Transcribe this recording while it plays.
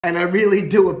And I really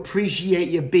do appreciate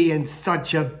you being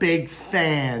such a big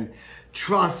fan.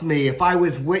 Trust me, if I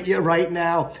was with you right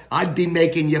now, I'd be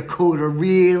making your cooter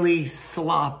really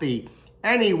sloppy.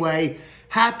 Anyway,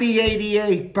 happy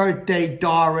 88th birthday,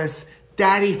 Doris.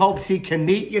 Daddy hopes he can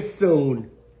meet you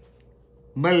soon.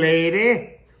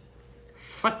 M'lady.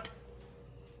 What?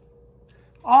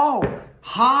 Oh,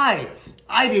 hi.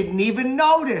 I didn't even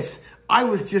notice. I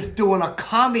was just doing a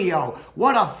cameo.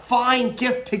 What a fine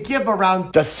gift to give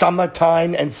around the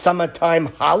summertime and summertime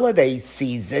holiday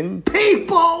season.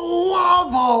 People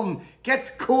love them.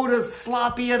 Gets cooters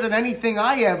sloppier than anything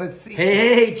I ever see.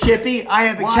 Hey, Chippy, I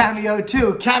have a cameo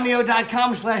too.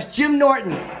 Cameo.com/Jim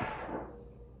Norton.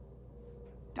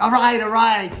 All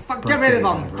right. Fuck, get rid of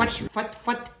them.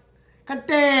 God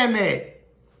damn it.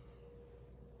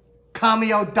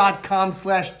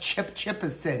 Cameo.com/Chip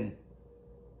Chipperson.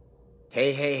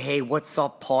 Hey, what's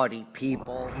up, party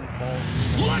people?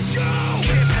 Let's go!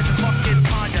 Chip has a fucking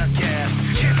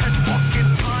podcast. Chip has a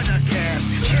fucking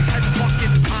podcast. Chip has a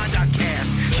fucking podcast.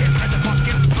 Chip has a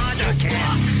fucking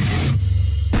podcast.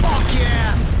 Fuck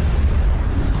yeah!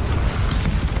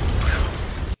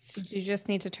 Did you just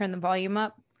need to turn the volume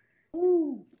up?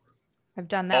 Ooh. I've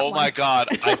done that. Oh my God.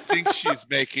 I think she's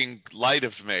making light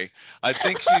of me. I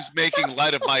think she's making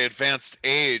light of my advanced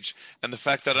age and the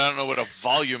fact that I don't know what a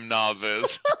volume knob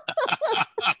is.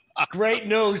 Great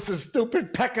news. The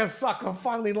stupid pecker sucker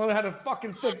finally learned how to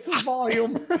fucking fix his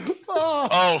volume.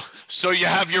 Oh, so you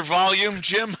have your volume,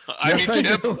 Jim? Yes, I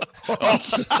Jim. do.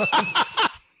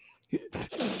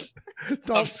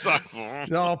 I'm sorry.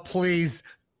 No, please.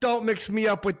 Don't mix me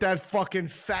up with that fucking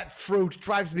fat fruit.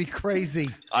 Drives me crazy.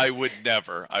 I would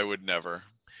never.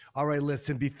 All right,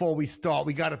 listen, before we start,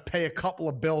 we got to pay a couple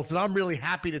of bills, and I'm really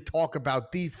happy to talk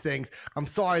about these things. I'm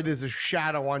sorry there's a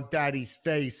shadow on Daddy's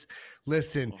face.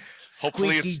 Listen.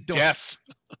 Hopefully it's death.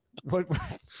 What?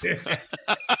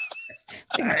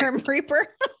 Grim Reaper?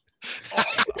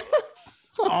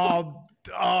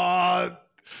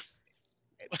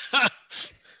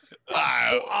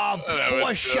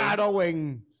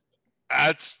 Foreshadowing.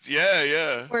 That's,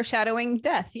 yeah. Foreshadowing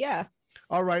death, yeah.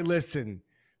 All right, listen.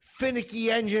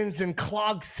 Finicky engines and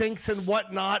clogged sinks and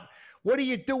whatnot. What do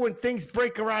you do when things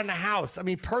break around the house? I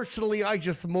mean, personally, I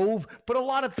just move, but a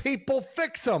lot of people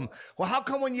fix them. Well, how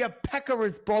come when your pecker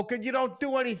is broken, you don't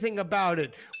do anything about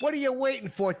it? What are you waiting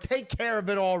for? Take care of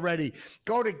it already.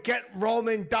 Go to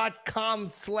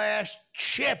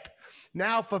GetRoman.com/Chip.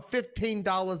 Now for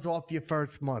 $15 off your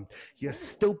first month. You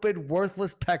stupid,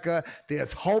 worthless pecker.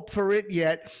 There's hope for it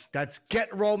yet. That's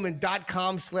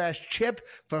GetRoman.com/Chip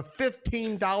for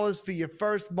 $15 for your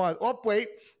first month. Oh, wait.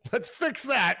 Let's fix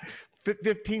that.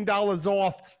 $15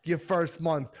 off your first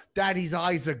month. Daddy's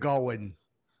eyes are going.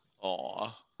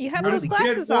 Aw. You have those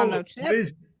glasses on, though, Chip.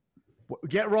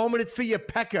 Get Roman, it's for your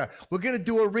pecker. We're going to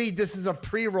do a read. This is a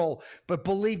pre-roll, but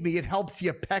believe me, it helps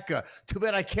your pecker. Too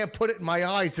bad I can't put it in my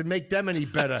eyes and make them any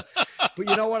better. But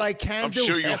you know what I can do? I'm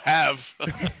sure you have.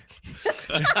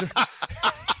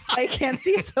 I can't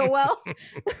see so well.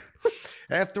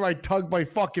 After I tug my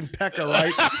fucking pecker,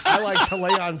 right, I like to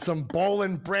lay on some Boll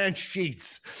 & Branch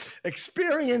sheets.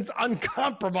 Experience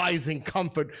uncompromising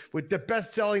comfort with the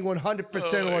best-selling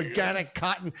 100% organic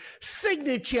cotton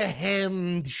signature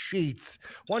hemmed sheets.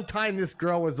 One time this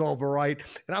girl was over, right,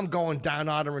 and I'm going down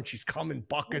on her, and she's coming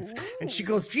buckets, and she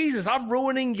goes, Jesus, I'm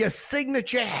ruining your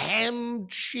signature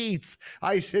hemmed sheets.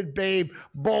 I said, babe,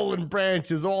 Boll & Branch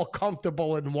is all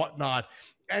comfortable and whatnot.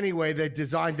 Anyway, they're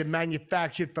designed and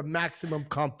manufactured for maximum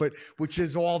comfort, which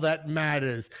is all that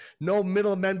matters. No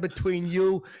middlemen between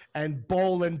you and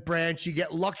Boll & Branch. You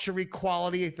get luxury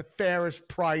quality at the fairest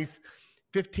price.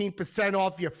 15%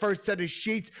 off your first set of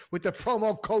sheets with the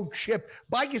promo code CHIP.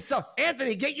 Buy yourself,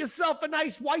 Anthony, get yourself a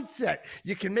nice white set.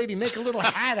 You can maybe make a little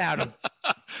hat out of.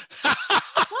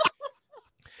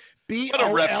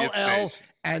 BOLL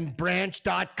and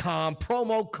branch.com.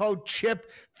 Promo code CHIP.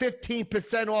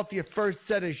 15% off your first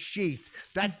set of sheets.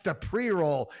 That's the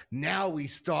pre-roll. Now we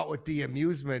start with the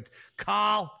amusement.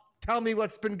 Carl, tell me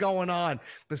what's been going on.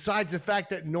 Besides the fact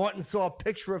that Norton saw a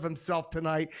picture of himself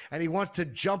tonight and he wants to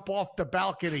jump off the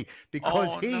balcony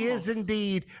because he is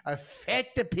indeed a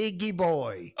fat piggy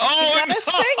boy. Oh, you gotta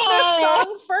sing the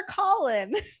song for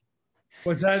Colin.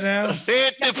 What's that now?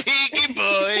 Fit the piggy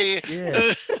boy.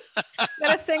 Yeah.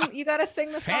 You gotta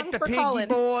sing the song for Colin.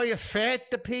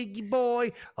 Fat the piggy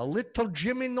boy. A little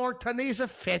Jimmy Norton is a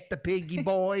fat the piggy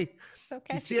boy. So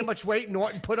you see how much weight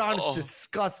Norton put on? It's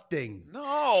disgusting.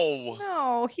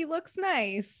 No, he looks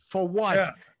nice. For what? Yeah.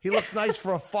 He looks nice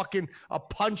for a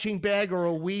punching bag or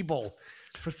a weeble.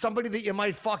 For somebody that you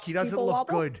might fuck, he doesn't Weeble look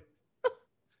wobble? good.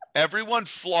 Everyone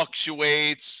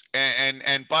fluctuates,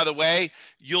 and by the way,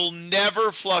 you'll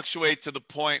never fluctuate to the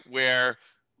point where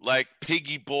like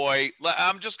Piggy Boy.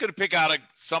 I'm just gonna pick out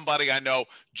somebody I know,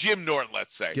 Jim Norton,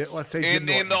 let's say. Let's say Jim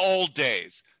Norton. In the old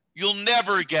days, you'll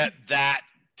never get that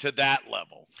to that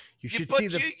level. You should but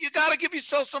see you got to give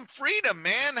yourself some freedom,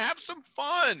 man. Have some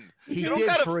fun. He you did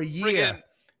for a year.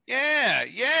 Yeah,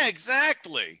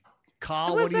 exactly.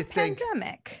 Carl, It was what do you a think?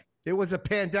 pandemic. It was a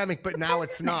pandemic, but now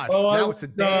it's not. Well, now it's a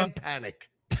damn panic.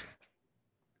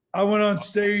 I went on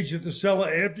stage at the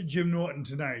Cellar after Jim Norton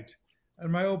tonight,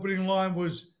 and my opening line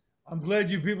was, "I'm glad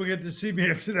you people get to see me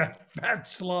after that fat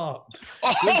slob."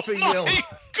 Oh for my you.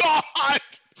 God!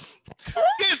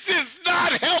 This is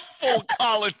not helpful,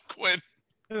 Colin Quinn.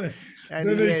 And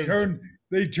Then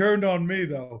they turned on me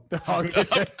though. I'm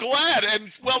glad,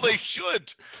 and well, they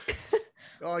should.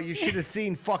 Oh, you should have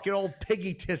seen fucking old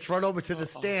Piggy Tits run over to the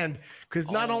stand, because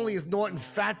not only is Norton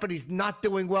fat, but he's not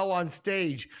doing well on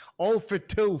stage. 0 for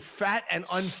 2, fat and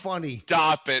unfunny.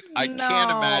 Stop it. I can't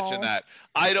imagine No. that.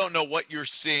 I don't know what you're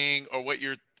seeing or what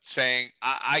you're saying.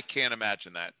 I can't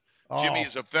imagine that. Jimmy Oh.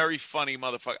 is a very funny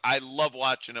motherfucker. I love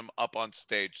watching him up on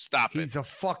stage. Stop it. He's a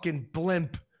fucking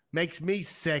blimp. Makes me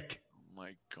sick. Oh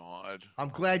my God. I'm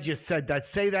glad you said that.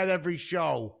 Say that every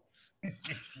show.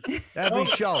 Every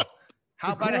show.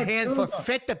 How about a hand for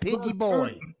Fit the Piggy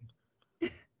Boy?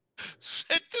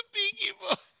 Shut the Piggy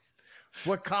Boy.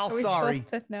 What, Carl? Are we Sorry.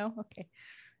 supposed to know? Okay.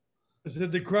 I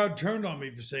said the crowd turned on me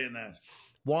for saying that.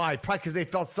 Why? Probably because they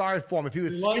felt sorry for him. If he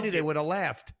was They loved skinny, they it. would have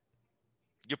laughed.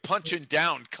 You're punching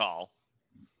down, Carl.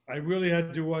 I really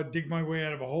had to dig my way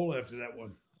out of a hole after that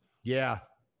one. Yeah.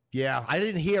 Yeah. I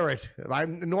didn't hear it.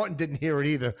 Norton didn't hear it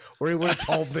either, or he would have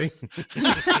told me.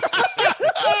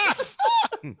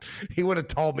 He would have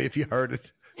told me if he heard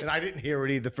it. And I didn't hear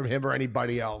it either from him or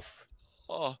anybody else.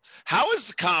 Oh, how is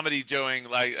the comedy doing?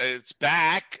 Like, it's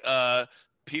back.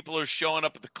 People are showing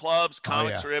up at the clubs.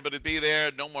 Comics are able to be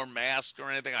there. No more masks or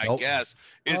anything, I Nope. guess.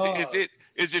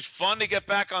 Is it fun to get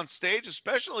back on stage,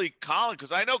 especially Colin?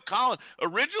 Because I know Colin,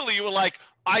 originally you were like,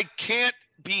 I can't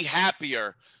be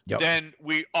happier than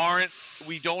we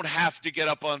don't have to get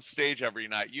up on stage every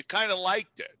night. You kind of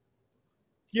liked it.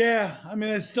 Yeah, I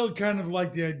mean, I still kind of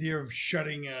like the idea of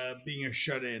being a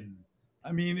shut-in.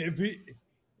 I mean,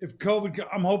 if COVID,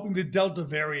 I'm hoping the Delta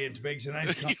variant makes a nice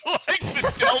You comeback. like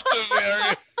the Delta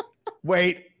variant?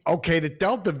 Wait. Okay. The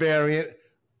Delta variant.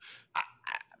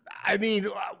 I mean,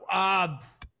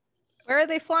 Where are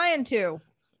they flying to?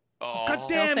 Oh, God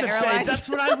damn it, Delta babe. Airlines. That's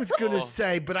what I was going to Oh.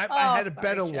 say, but I Oh, had a sorry,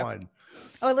 better Chip. one.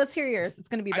 Oh, let's hear yours. It's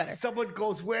going to be better. Someone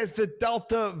goes, "Where's the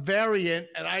Delta variant?"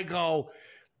 And I go,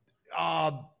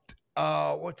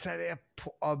 what's that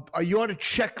airport? Are you on a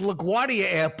Czech LaGuardia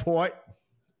airport?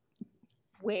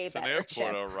 Way it's an better. airport,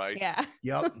 Chip. all right. Yeah.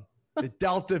 Yep. The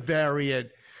Delta variant.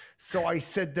 So I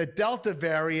said the Delta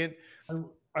variant.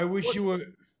 I wish you were at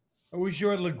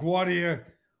LaGuardia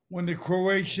when the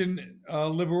Croatian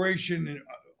Liberation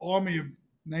Army of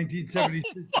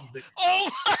 1976. Oh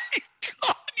my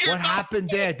God! What happened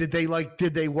there? Did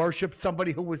they worship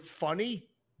somebody who was funny?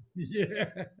 Yeah.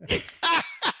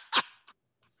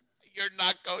 You're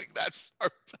not going that far.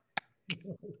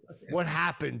 What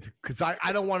happened? Because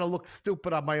I don't want to look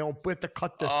stupid on my own. We have to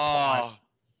cut this part.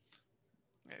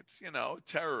 It's a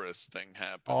terrorist thing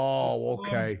happened. Oh,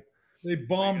 okay. They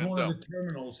bombed you one gonna of the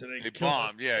terminals and They killed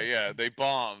bombed. Yeah, they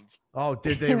bombed. Oh,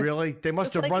 did they really? They must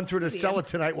It's have like run through the Indian. cellar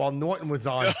tonight while Norton was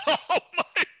on. Oh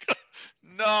my God!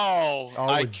 No, Oh,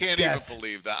 I it's can't death. even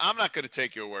believe that. I'm not going to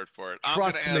take your word for it. I'm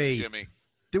Trust going to me. ask Jimmy.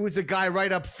 There was a guy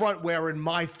right up front wearing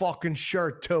my fucking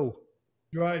shirt too.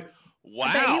 Right. Wow.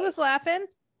 I bet he was laughing.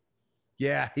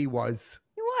 Yeah, he was.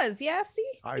 He was. Yeah. See,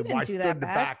 I he didn't do stood that in the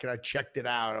bad. back and I checked it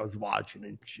out. I was watching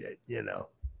and shit, You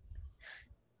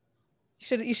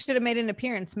should have made an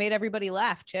appearance. Made everybody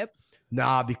laugh. Chip.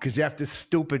 Nah, because after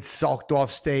stupid sulked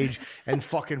off stage and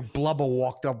fucking Blubber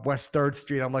walked up West 3rd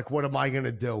Street, I'm like, what am I going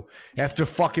to do? After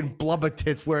fucking Blubber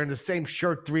Tits wearing the same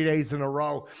shirt 3 days in a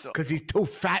row because he's too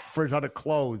fat for his other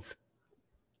clothes.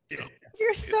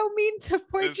 You're so mean to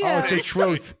poor This- Jim. Oh, it's the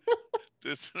truth.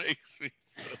 This makes me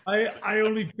so. I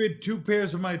only fit 2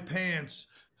 pairs of my pants,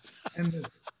 and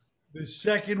the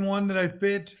second one that I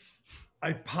fit,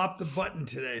 I popped the button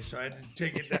today, so I had to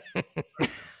take it down.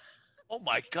 Oh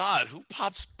my God! Who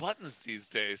pops buttons these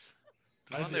days?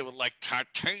 They were like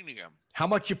titanium. How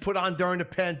much you put on during the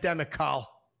pandemic, Carl?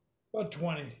 About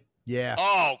 20. Yeah.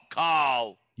 Oh,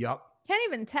 Carl, Yep. Can't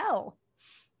even tell.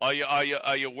 are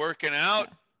you working out?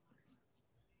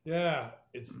 Yeah,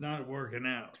 it's not working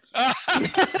out. See,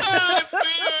 that's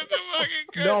a fucking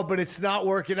good- No, but it's not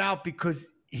working out because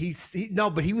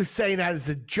but he was saying that as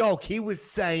a joke. He was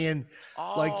saying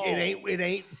like it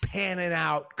ain't panning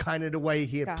out kind of the way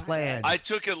he had Got it. planned. I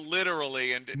took it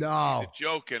literally and didn't see the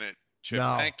joke in it. Chip,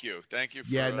 No. thank you for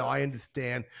I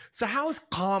understand. So how's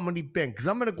comedy been? Because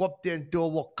I'm gonna go up there and do a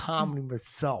little comedy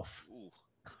myself.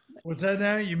 What's that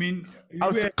now? You mean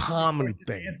How's you the asked comedy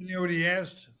Anthony been? Anthony already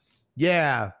asked.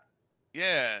 Yeah,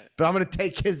 Yeah. but I'm gonna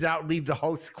take his out, leave the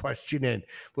host question in.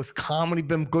 Was comedy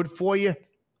been good for you?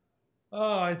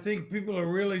 Oh, I think people are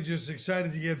really just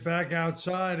excited to get back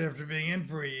outside after being in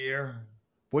for a year.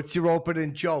 What's your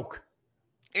opening joke?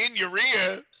 In your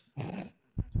ear.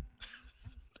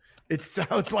 It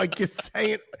sounds like you're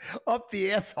saying up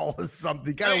the asshole or something.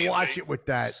 You gotta watch it with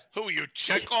that. Who are you,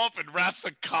 Chekhov and Wrath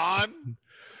the Khan?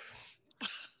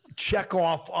 Check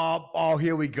off. Oh,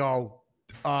 here we go.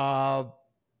 Chekhov.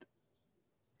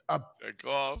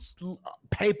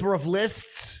 Paper of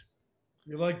lists.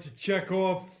 You like to check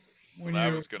off when what I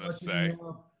you're was gonna watching, say.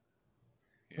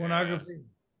 pornography.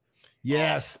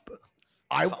 Yes.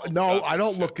 I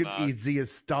don't look at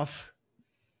Easiest stuff.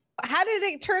 How did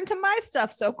it turn to my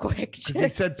stuff so quick? Because he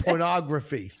said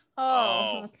pornography.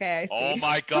 Oh, okay. I see. Oh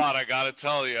my God, I gotta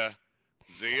tell you,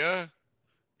 Zia,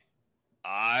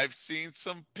 I've seen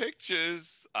some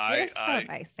pictures. You're so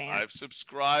nice, Sam. I've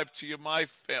subscribed to your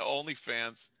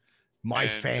OnlyFans. My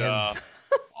And, fans.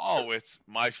 It's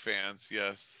my fans.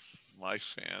 Yes, my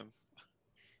fans.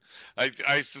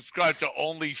 I subscribe to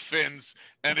OnlyFins,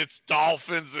 and it's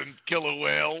dolphins and killer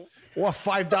whales. Or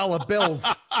 $5 bills.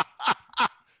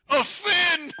 A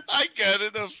fin! I get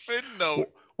it. A fin note.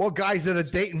 Or guys that are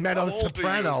dating Meadow How old are you?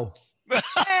 Soprano.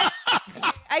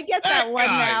 I get that one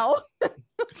guy. now.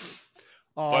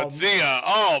 But Zia,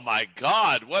 oh my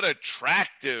God, what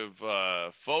attractive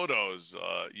photos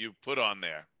you put on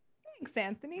there. Thanks,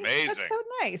 Anthony. Amazing. That's so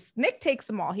nice. Nick takes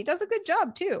them all. He does a good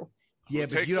job too. Yeah, Who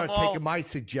but takes you're them not all? taking my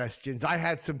suggestions. I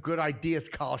had some good ideas,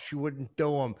 Carl. She wouldn't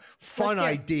do them. Fun Let's hear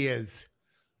it. ideas.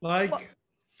 Like,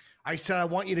 I said, I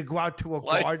want you to go out to a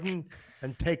Like- garden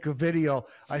and take a video.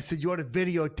 I said, you ought to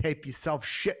videotape yourself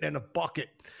shitting in a bucket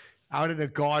out in the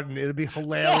garden. It'll be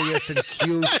hilarious and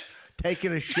cute.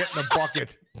 Taking a shit in a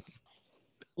bucket.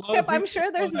 Yep, I'm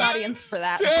sure there's an audience for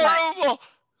that. but- Terrible.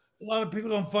 A lot of people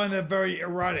don't find that very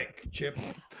erotic, Chip.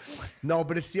 No,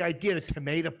 but it's the idea that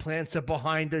tomato plants are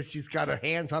behind us. She's got her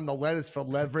hands on the lettuce for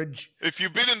leverage. If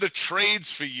you've been in the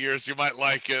trades for years, you might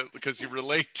like it because you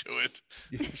relate to it.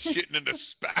 Shitting in a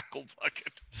spackle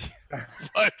bucket.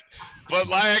 But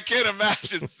like I can't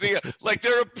imagine seeing like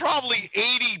there are probably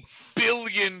 80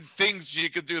 billion things you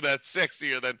could do that's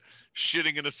sexier than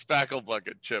shitting in a spackle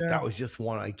bucket, Chip. That was just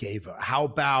one I gave her. How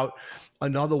about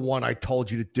another one I told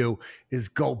you to do is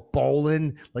go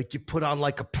bowling. Like you put on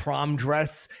like a prom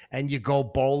dress and you go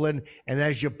bowling. And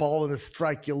as you're bowling a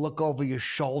strike, you look over your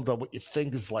shoulder with your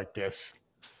fingers like this.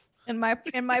 In my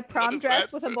prom does dress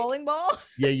that with a do? bowling ball.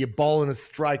 Yeah, you're bowling a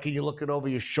strike and you're looking over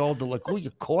your shoulder like, oh,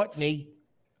 you caught me.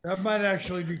 That might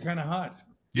actually be kind of hot.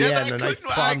 Yeah, Yeah, that and a nice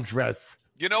couldn't- prom dress.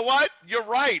 You know what? You're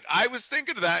right. I was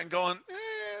thinking of that and going,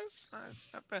 it's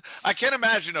not bad. I can't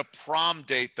imagine a prom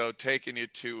date though taking you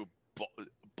to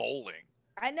bowling.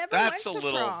 I never That's went a to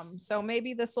little- prom, so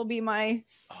maybe this will be my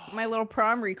little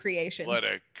prom recreation. What a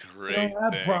They great don't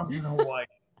have thing. problems in Hawaii.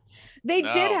 They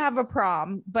did No. have a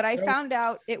prom, but I Nope. found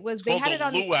out it was they Called had the it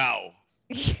on the luau.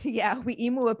 yeah, we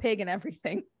emu a pig and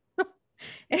everything.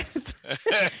 It's,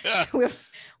 we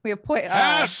have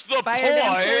Pass the fire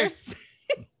poi. dancers.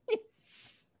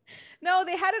 No,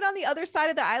 they had it on the other side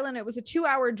of the island. It was a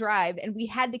 2-hour drive, and we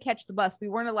had to catch the bus. We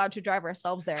weren't allowed to drive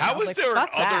ourselves there. And I How was is like, there an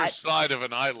 "Fuck other that." side of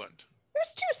an island?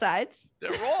 There's 2 sides.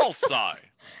 They're all side.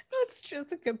 That's true.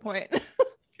 That's a good point.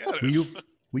 Get Were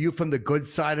it? you from the good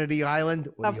side of the island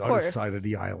or Of the other course. side of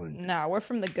the island? No, we're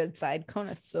from the good side.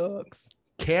 Kona sucks.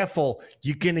 Careful,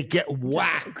 you're gonna get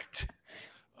whacked.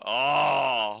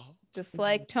 Oh, Just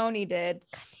like Tony did.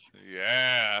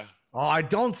 yeah. Oh,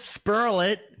 don't spurl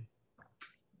it.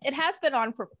 It has been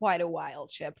on for quite a while,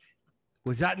 Chip.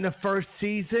 Was that in the first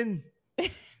season? No,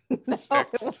 it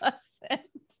wasn't.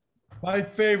 My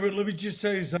favorite, let me just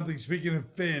tell you something. Speaking of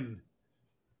Finn,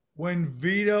 when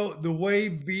the way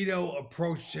Vito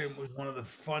approached him was one of the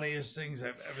funniest things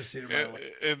I've ever seen in my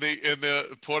life. In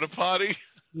the porta potty.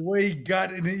 The way he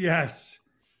got in it, yes.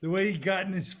 The way he got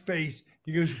in his face,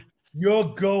 he goes,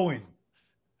 "You're going."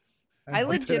 And I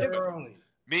put legit- it early.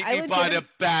 Meet I me by the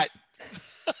bat.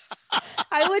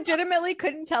 I legitimately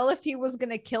couldn't tell if he was going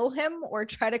to kill him or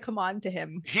try to come on to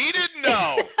him. He didn't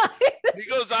know. He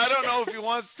goes, I don't know if he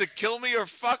wants to kill me or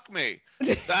fuck me.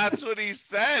 That's what he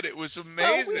said. It was So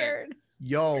amazing. weird.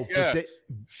 Yo, Yeah. but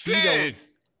Vito Finn. is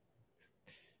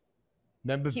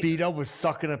Remember Vito was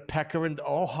sucking a pecker and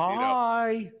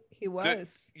hi. He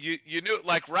was. You knew,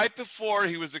 like, right before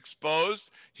he was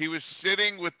exposed, he was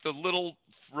sitting with the little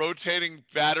rotating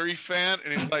battery fan,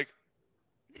 and he's like,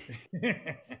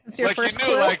 It's your like first you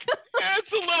knew, clue? like, yeah,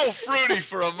 it's a little fruity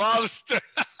for a mobster.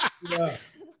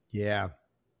 Yeah.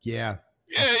 Yeah.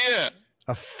 Yeah.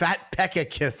 A fat pecker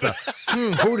kisser.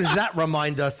 Who does that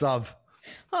remind us of?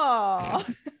 Oh,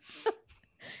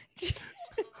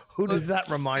 Who does that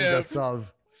remind us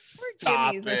of?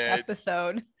 Stop Jimmy, this it.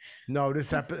 episode. No,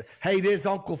 hey, there's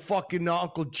Uncle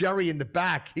Jerry in the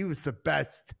back. He was the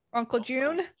best. Uncle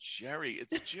June? Jerry,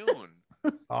 it's June.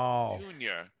 Oh,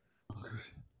 Junior.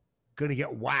 gonna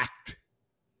get whacked.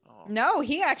 Oh. No,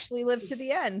 he actually lived to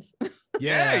the end.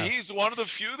 Yeah, Yeah. he's one of the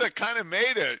few that kind of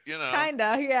made it, you know.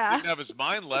 Kinda, yeah. Didn't have his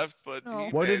mind left, but Oh.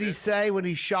 What did made he it. say when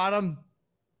he shot him?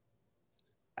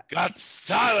 Got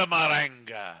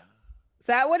Salamaranga. Is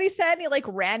that what he said? He like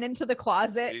ran into the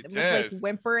closet He and was like did.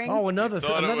 whimpering. Oh, another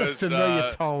thought it was,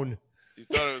 familiar tone. He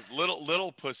thought it was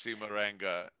little pussy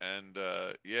Maranga, and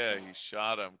yeah, he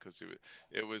shot him because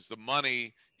it was the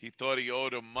money. He thought he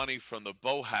owed him money from the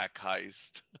Bohack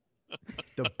heist.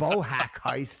 The Bohack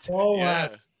heist. Bohack.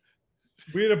 Yeah,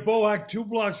 We had a Bohack 2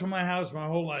 blocks from my house my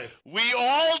whole life. we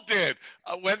all did.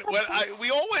 We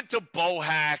all went to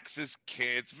Bohacks as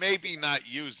kids. Maybe not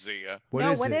you, Zia. What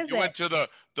No, is what it? is You it? went to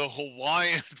the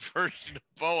Hawaiian version of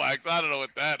Bohacks. I don't know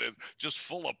what that is. Just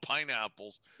full of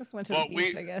pineapples. Just went to But the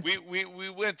beach, I guess. we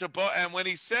went to and when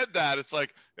he said that, it's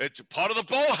like it's part of the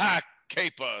Bohack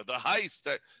caper, the heist.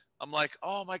 I'm like,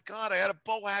 oh my god, I had a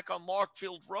Bohack on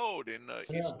Larkfield Road in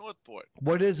East Northport.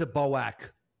 What is a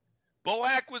Bohack?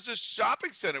 Bohack was a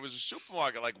shopping center. It was a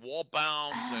supermarket like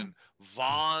Wallbounds and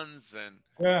Vons and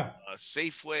Yeah.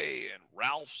 Safeway and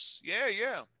Ralph's.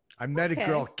 Yeah. I met Okay. a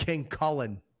girl, King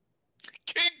Cullen.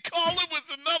 King Cullen was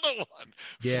another one.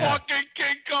 Yeah. Fucking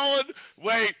King Cullen.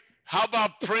 Wait, how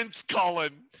about Prince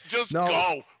Cullen? Just No,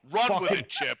 go. Run with fucking- it,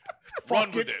 Chip. Run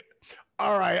with fucking- it.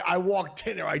 All right, I walked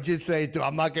in there. I just said to him,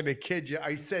 I'm not going to kid you.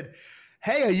 I said,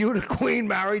 hey, are you the queen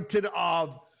married to the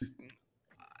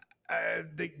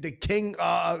king,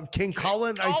 King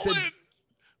Cullen? I said, Cullen.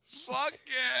 Fuck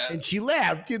yeah. and she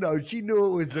laughed. You know, she knew it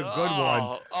was a good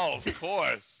one. Oh, of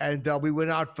course. And we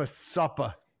went out for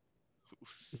supper.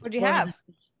 What'd you have?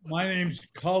 My name's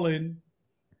Cullen,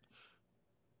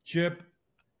 Chip,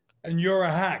 and you're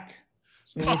a hack.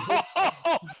 So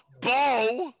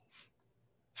Bo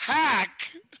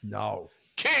Hack No,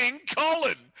 King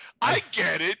Cullen. I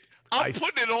get it. I'm I-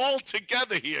 putting it all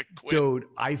together here, Quinn. dude,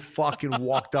 I fucking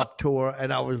walked up to her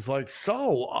and I was like,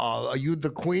 so, are you the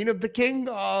queen of the king,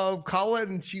 Cullen?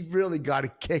 And she really got a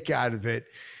kick out of it.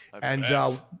 I And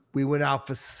bet. we went out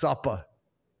for supper.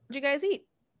 What'd you guys eat?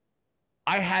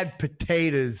 I had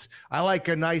potatoes. I like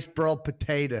a nice burled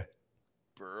potato.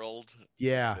 Burled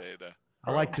Yeah. potato. I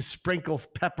like to sprinkle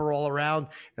pepper all around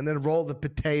and then roll the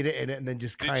potato in it and then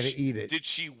just Did kind of she- eat it. Did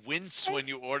she wince when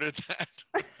you ordered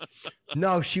that?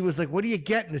 No, she was like, what are you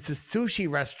getting? It's a sushi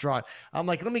restaurant. I'm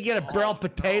like, let me get a burled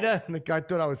potato. And the guy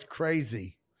thought I was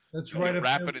crazy. that's You right up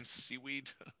wrap there, it in seaweed.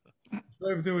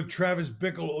 right up there with Travis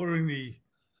Bickle ordering the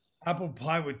apple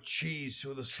pie with cheese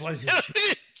with a slice of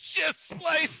cheese. Just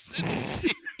slice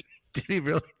it. Did he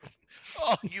really?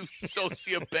 Oh, you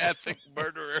sociopathic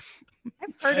murderer.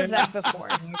 I've heard of that before.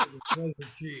 With a slice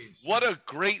of cheese. What a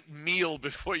great meal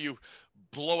before you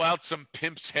blow out some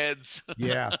pimps' heads.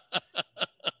 Yeah.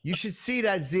 You should see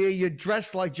that, Zia. You're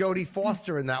dressed like Jodie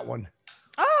Foster in that one.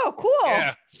 Oh, cool.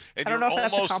 Yeah. And I don't you're know if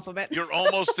that's a almost- compliment. You're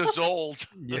almost as old.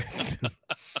 Yeah.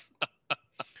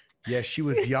 Yeah, she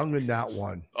was young in that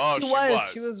one. Oh,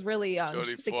 She was really young. Jodie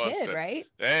She was a Foster. kid, right?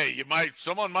 Hey,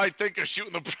 someone might think of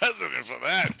shooting the president for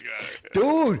that.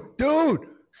 Dude.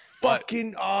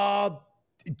 Fucking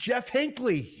Jeff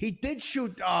Hinckley. He did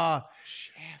shoot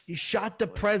he shot the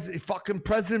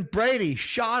President Brady.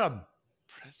 Shot him.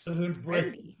 President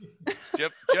Brady.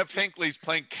 Jeff Hinckley's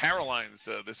playing Caroline's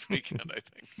this weekend, I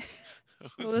think.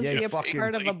 Was Yeah, he a fucking-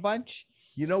 part of a bunch?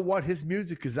 You know what? His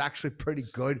music is actually pretty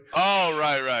good. Oh,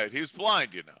 right. He was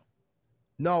blind, you know.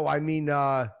 No, I mean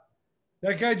That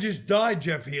guy just died,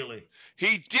 Jeff Healy.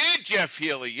 He did, Jeff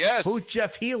Healy, yes. who's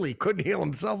Jeff Healy? Couldn't heal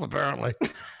himself apparently.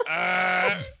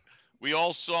 We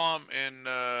all saw him in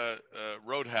Roadhouse,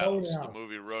 the Roadhouse.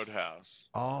 movie Roadhouse.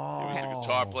 Oh. He was a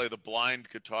guitar player, the blind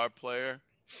guitar player.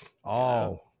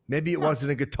 Oh. Maybe it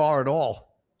wasn't a guitar at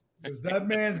all. Because that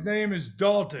man's name is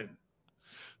Dalton.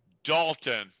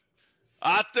 Dalton.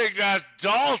 I think that's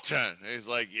Dalton. He's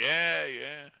like, yeah.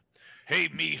 Hey,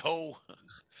 mijo.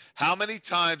 How many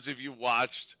times have you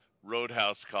watched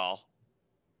Roadhouse, Carl?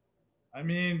 I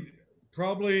mean,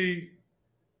 probably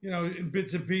in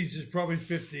bits and pieces, probably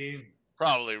 15.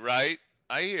 Probably, right?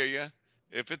 I hear you.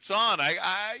 If it's on, you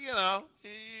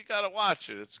got to watch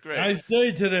it. It's great. Nice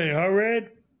day today, huh,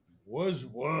 Red? Was.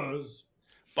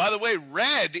 By the way,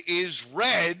 Red is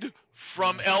Red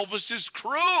from Elvis's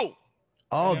Crew.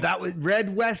 Oh, that was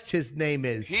Red West. His name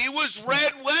is. He was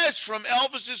Red West from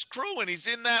Elvis's Crew, and he's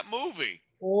in that movie.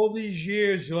 All these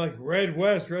years, you're like, Red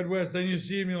West. Then you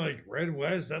see him, you're like, Red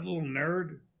West, that little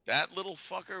nerd. That little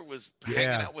fucker was hanging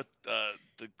out with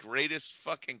the greatest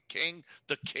fucking king,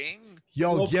 the king.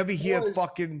 Yo, Well, do you ever hear boy.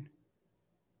 fucking?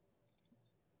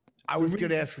 I was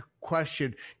gonna ask a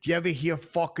question. Do you ever hear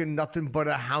fucking nothing but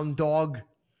a hound dog?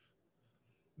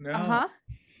 No. Uh-huh.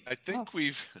 I think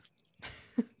we've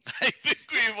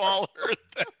all heard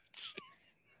that.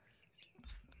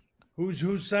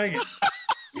 Who's saying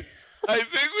it? I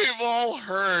think we've all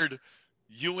heard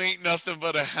 "You Ain't Nothing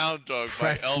But a Hound Dog"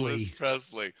 by Presley. Elvis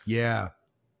Presley. Yeah.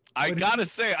 I But gotta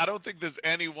say, I don't think there's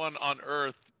anyone on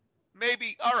earth.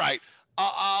 Maybe, all right,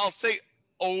 I'll say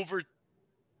over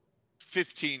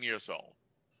 15 years old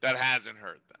that hasn't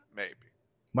heard that. Maybe.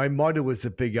 My mother was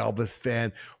a big Elvis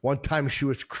fan. One time she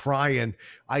was crying.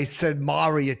 I said,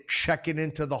 Mari, you're checking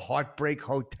into the Heartbreak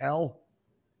Hotel?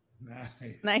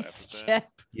 Nice. Nice, That was Chip.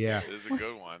 Yeah. It is a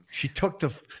good one. She took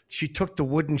the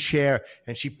wooden chair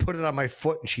and she put it on my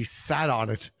foot and she sat on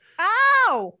it.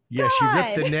 Ow! Yeah, she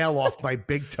ripped the God. nail off my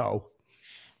big toe.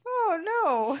 Oh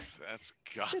no! That's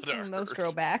Good gotta thing those hurt.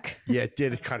 grow back. Yeah, it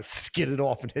did. It kind of skidded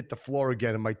off and hit the floor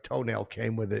again, and my toenail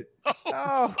came with it.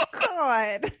 Oh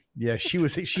God! Yeah, she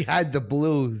had the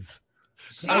blues.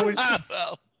 I would,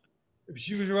 Well, if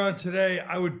she was around today,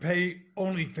 I would pay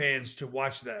OnlyFans to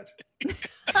watch that.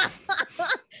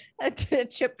 A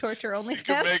chip torture only. you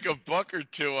can make a buck or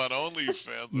two on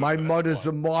OnlyFans. My That's mother's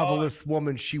a fun. marvelous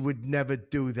woman. She would never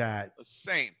do that. A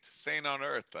saint on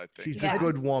earth, I think. She's Yeah. a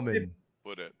good woman.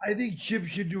 Put it. I think Chip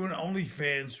should do an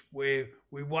OnlyFans where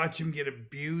we watch him get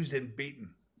abused and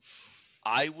beaten.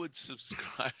 I would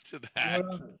subscribe to that.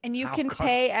 And you How can come-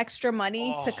 pay extra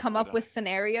money to Oh, come would up with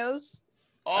scenarios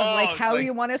of Oh, like it's how like,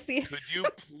 you want to see. could you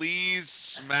please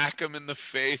smack him in the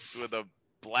face with a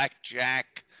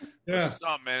blackjack or Yeah.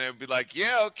 something? And it'd be like,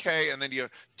 yeah, okay. And then you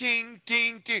ding,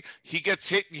 ding, ding. He gets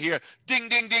hit in here. Ding,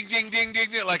 ding, ding, ding, ding,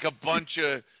 ding, ding. Like a bunch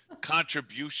of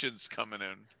contributions coming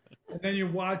in. And then you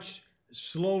watch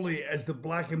slowly as the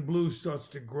black and blue starts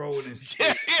to grow in his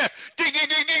Yeah, face. yeah. Ding, ding,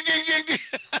 ding, ding, ding, ding,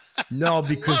 ding. No,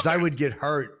 because I would get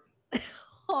hurt.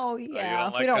 Oh you yeah,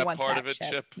 don't like we don't that want part that of it, shit.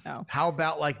 Chip? No. How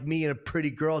about like me and a pretty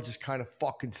girl just kind of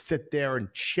fucking sit there and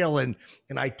chilling,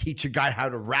 and I teach a guy how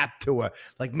to rap to her.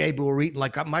 Like maybe we're eating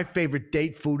like my favorite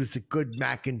date food is a good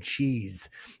mac and cheese.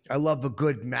 I love a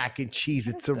good mac and cheese.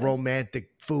 It's a good.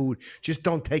 romantic food. Just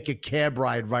don't take a cab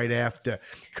ride right after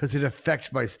because it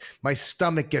affects my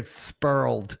stomach gets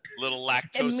spurled. Little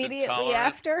lactose Immediately intolerant.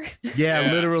 after. Yeah,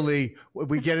 Yeah. literally. When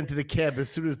we get into the cab, as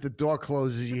soon as the door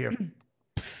closes, you hear.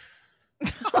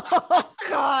 Oh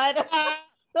God,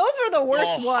 those are the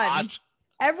worst Oh, hot. ones.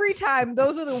 Every time,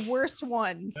 those are the worst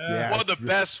ones. Yeah, One of the it's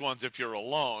best ones if you're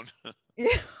alone.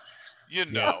 Yeah. You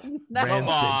know. It's Ran- nuts. Come Rancid.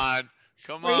 on.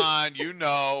 Come Where you- on. You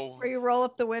know. Where you roll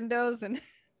up the windows and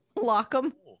lock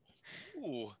them.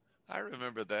 Ooh, I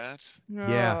remember that.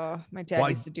 Yeah. Oh, my dad Why-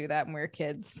 used to do that when we were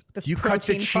kids. This You cut the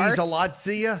protein cheese a farts. lot,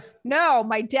 Zia? No,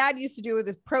 my dad used to do it with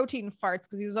his protein farts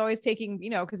because he was always taking,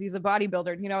 because he's a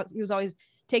bodybuilder. He was always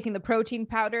taking the protein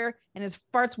powder, and his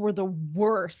farts were the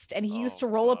worst. And he used to Oh,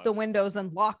 roll up the God. windows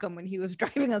and lock them when he was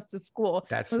driving us to school.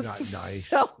 That's It was not nice.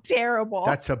 So terrible.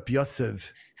 That's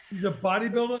abusive. He's a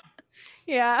bodybuilder.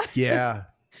 yeah. Yeah.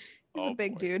 He's Oh, a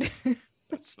big boy. dude.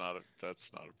 That's not a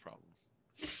problem.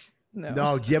 No.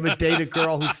 No, do you ever date a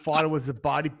girl whose father was a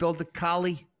bodybuilder,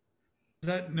 Collie?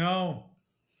 No.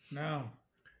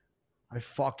 I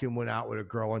fucking went out with a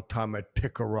girl one time. I'd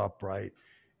pick her up, right?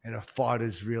 And her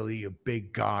father's really a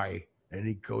big guy. And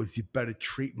he goes, you better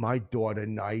treat my daughter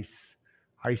nice.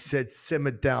 I said,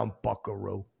 simmer down,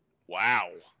 buckaroo. Wow.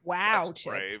 Wow, That's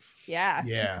Chip. brave. Yeah.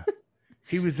 Yeah.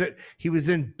 He was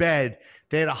in bed.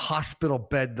 They had a hospital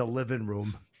bed in the living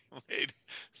room. Wait,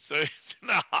 so he's in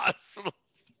the hospital.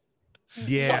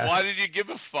 Yeah. So why did you give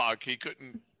a fuck? He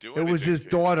couldn't do It anything. was his to you.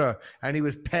 daughter, and he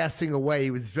was passing away.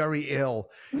 He was very ill,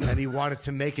 and he wanted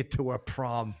to make it to her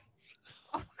prom.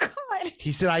 Oh God.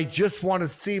 He said, I just want to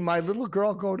see my little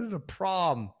girl go to the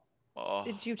prom. Oh,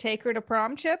 Did you take her to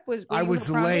prom, Chip? Were I you was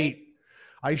her prom date? late.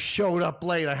 I showed up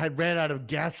late. I had ran out of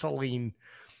gasoline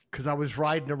because I was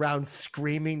riding around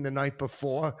screaming the night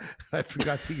before. I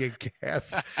forgot to get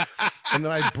gas. And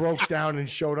then I broke down and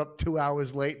showed up 2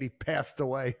 hours late, and he passed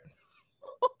away.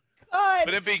 God.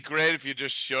 wouldn't it be great if you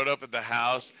just showed up at the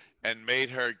house and made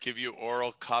her give you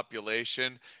oral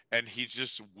copulation, and he's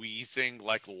just wheezing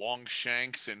like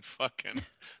Longshanks in fucking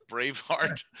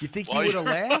Braveheart. Do you think he while would have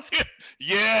you're laughed? fucking-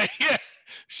 Yeah, yeah.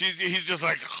 He's just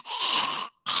like,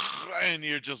 and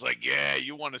you're just like, yeah,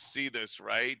 you want to see this,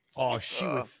 right? Oh,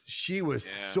 Fuck, she was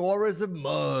yeah. sore as a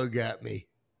mug at me.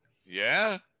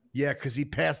 Yeah. Yeah, because he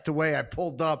passed away. I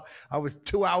pulled up. I was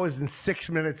 2 hours and 6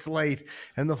 minutes late,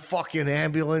 and the fucking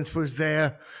ambulance was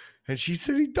there. And she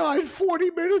said he died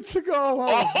 40 minutes ago. I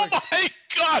was Oh like, my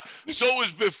God. So it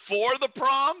was before the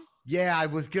prom? yeah, I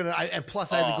was gonna. And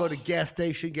plus, I had to go to Oh. gas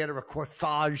station, get her a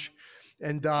corsage,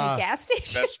 and The gas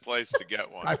station. Best place to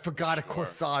get one. I forgot a Sure.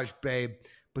 corsage, babe.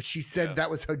 But she said Yeah. that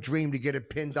was her dream to get it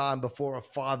pinned on before her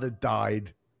father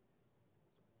died.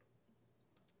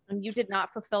 And you did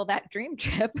not fulfill that dream,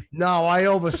 Chip. No, I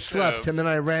overslept, Chip. and then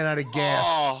I ran out of gas.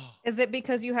 Oh. Is it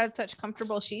because you had such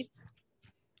comfortable sheets?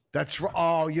 That's right.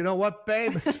 Oh, you know what,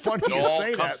 babe? It's funny It you all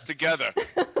say comes that. together.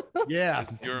 Yeah.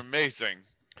 You're amazing.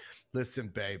 Listen,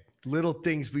 babe, little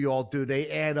things we all do, they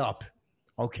add up.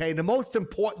 Okay. The most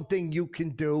important thing you can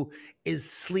do is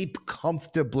sleep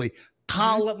comfortably.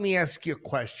 Carl, let me ask you a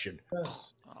question.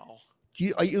 Oh.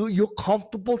 Are you a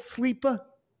comfortable sleeper?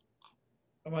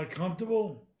 Am I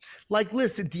comfortable? Like,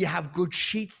 listen, do you have good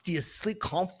sheets? Do you sleep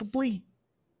comfortably?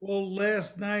 Well,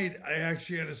 last night I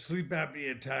actually had a sleep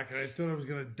apnea attack and I thought I was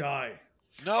going to die.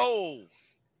 No.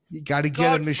 You got to get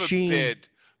God a machine. forbid.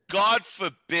 God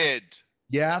forbid.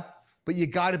 Yeah. But you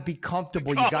got to be comfortable.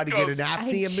 You Carl got to get an goes,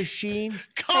 apnea machine.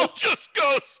 Carl just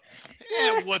goes,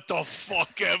 yeah, what the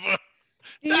fuck ever.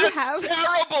 Do you That's have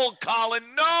terrible, Colin.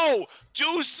 No,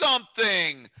 do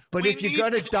something. But We if you're need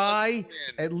going to die, Colin.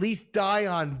 at least die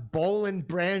on Bowling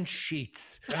Branch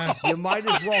sheets. You might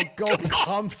as well go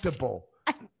comfortable.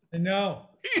 I know.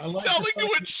 I He's like the telling you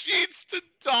fact what sheets to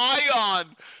die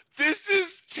on. This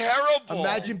is terrible.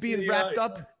 Imagine being wrapped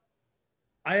up.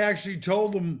 I actually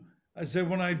told him, I said,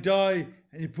 when I die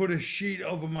and you put a sheet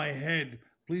over my head,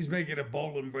 please make it a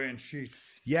bowling branch sheet.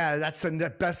 Yeah, that's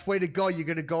the best way to go. You're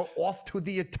going to go off to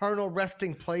the eternal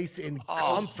resting place in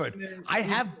Oh. comfort. I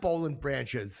have bowling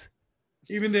branches.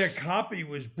 Even their copy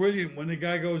was brilliant when the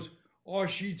guy goes, our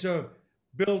sheets are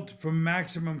built for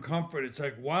maximum comfort. It's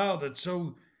like, wow, that's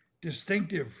so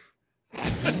distinctive.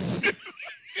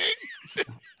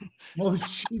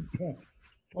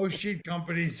 Most sheet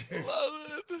companies are Love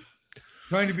it.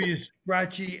 trying to be as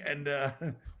scratchy and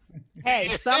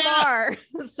Hey, some are.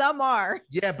 Some are.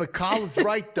 Yeah, but Carl's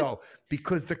right though,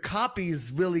 because the copy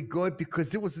is really good. Because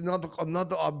there was another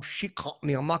sheet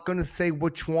company. I'm not going to say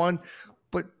which one,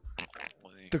 but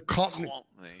the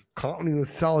company was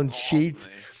selling sheets.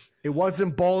 It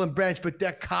wasn't Bowl and Branch, but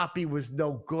their copy was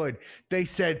no good. They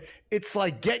said, it's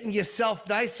like getting yourself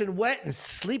nice and wet and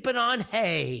sleeping on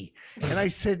hay. And I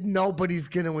said, nobody's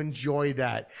going to enjoy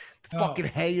that. The fucking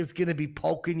hay is going to be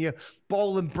poking you.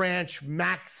 Bowl and Branch,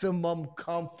 maximum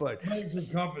comfort. maximum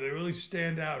comfort. They really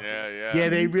stand out. Yeah, yeah. Yeah,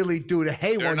 they really do. The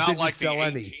hay They're one not didn't like the sell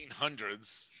any.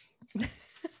 1800s.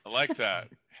 I like that.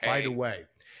 By Hey. the way,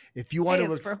 if you want Hey,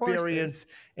 to it's for experience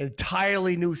an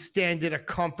entirely new standard of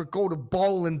comfort, go to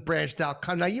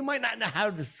bowlandbranch.com. Now, you might not know how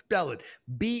to spell it.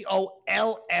 BOLLAND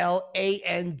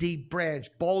branch,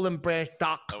 I wouldn't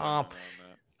bowlandbranch.com. have known that.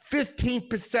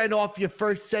 15% off your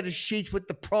first set of sheets with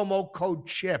the promo code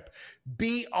CHIP.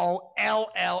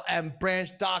 BOLLM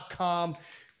branch.com.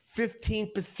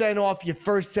 15% off your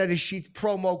first set of sheets,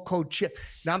 promo code CHIP.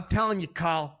 Now, I'm telling you,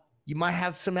 Carl, you might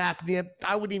have some apnea.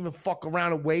 I wouldn't even fuck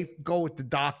around and wait, go with the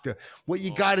doctor. What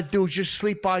you got to do is just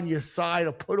sleep on your side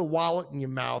or put a wallet in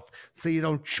your mouth so you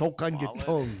don't choke on your Wallet?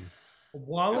 tongue. A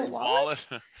wallet? Wallet?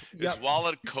 Yep. Is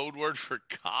wallet a code word for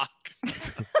cock?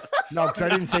 No, because I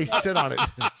didn't say sit on it.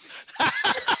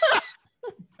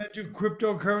 I do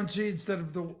cryptocurrency instead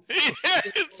of the. Yeah,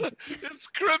 it's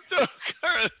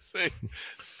cryptocurrency.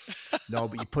 No,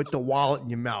 but you put the wallet in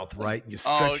your mouth, right? You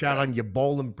Oh, stretch out okay. on your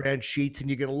Bowl and Branch sheets, and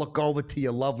you're gonna look over to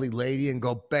your lovely lady and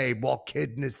go, "Babe, all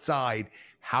kidding aside,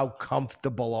 how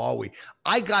comfortable are we?"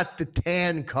 I got the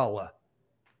tan color.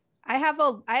 I have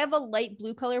a light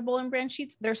blue color Bowl and Branch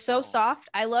sheets. They're so soft.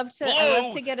 I love to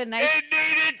Blue, get a nice. It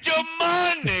needed your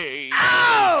money.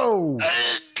 Oh,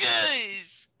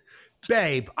 Gosh.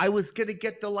 babe, I was gonna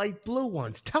get the light blue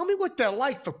ones. Tell me what they're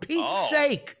like, for Pete's Oh.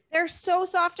 sake. They're so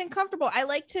soft and comfortable. I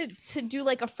like to do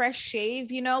like a fresh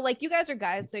shave, you know, like you guys are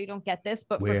guys, so you don't get this,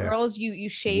 but Where? for girls, you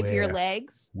shave your Where?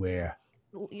 legs, Where?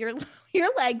 your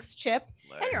legs, Chip,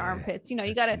 and your armpits. You know,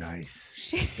 you That's gotta nice.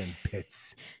 shave, Them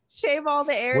pits. shave all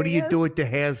the areas. What do you do with the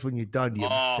hairs when you're done? Do you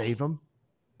Oh. save them?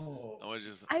 Oh. I was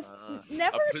just, I've I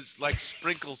never put like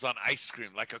sprinkles on ice cream,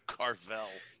 like a Carvel.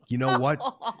 You know what?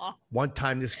 One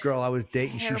time, this girl I was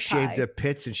dating, Hair she shaved pie. her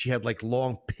pits and she had like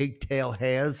long pigtail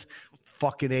hairs.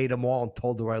 Fucking ate them all and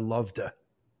told her I loved her.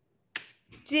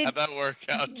 How'd that work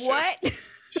out, Chip? What?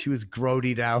 She was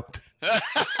grodied out. God,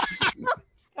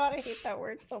 I hate that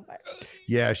word so much.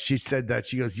 Yeah, she said that.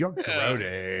 She goes, "You're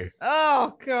grody."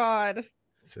 Oh God, I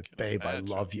said, "Babe, I imagine.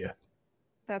 love you."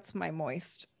 that's my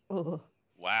moist. Ugh.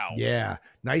 Wow. Yeah,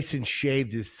 nice and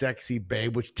shaved is sexy,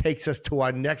 babe, which takes us to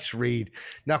our next read.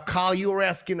 Now, Carl, you were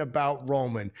asking about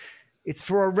Roman. It's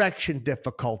for erection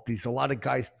difficulties. A lot of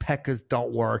guys' peckers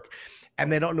don't work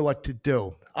and they don't know what to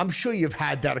do. I'm sure you've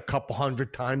had that a couple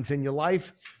hundred times in your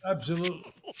life. Absolutely.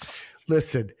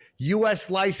 Listen, U.S.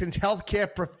 licensed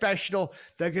healthcare professional,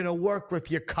 they're going to work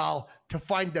with you, Carl, to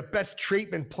find the best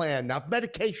treatment plan. Now, if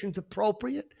medication's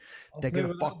appropriate, they're going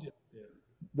to fuck.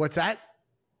 What's that?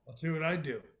 I'll tell you what I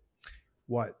do.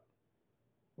 What?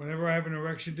 Whenever I have an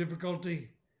erection difficulty,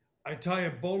 I tie a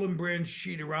Bowling brand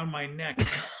sheet around my neck.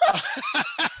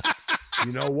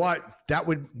 You know what? That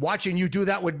would, watching you do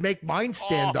that would make mine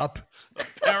stand up.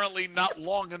 Apparently not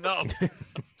long enough.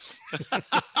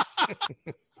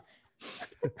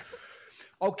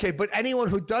 Okay, but anyone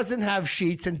who doesn't have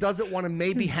sheets and doesn't want to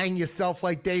maybe hang yourself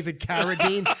like David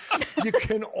Carradine, you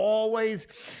can always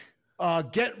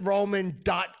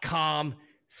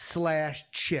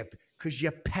GetRoman.com/chip because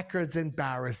your pecker's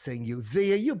embarrassing you.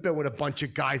 Zia, you've been with a bunch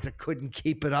of guys that couldn't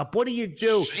keep it up. What do you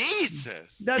do?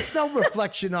 Jesus. That's no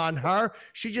reflection on her.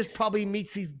 She just probably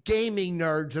meets these gaming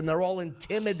nerds and they're all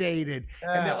intimidated.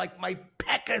 And they're like, my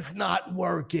pecker's not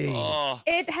working. Oh,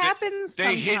 It happens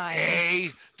they sometimes. hit A.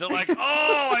 They're like,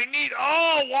 why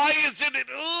isn't it?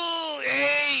 Oh,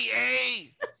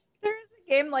 A. There is a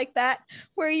game like that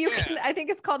where you can. I think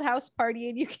it's called House Party,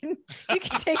 and you can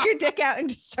take your dick out and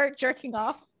just start jerking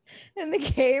off in the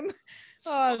game.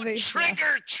 Oh,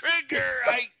 Trigger.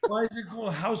 Why is it called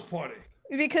a house party?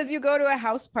 Because you go to a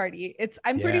house party.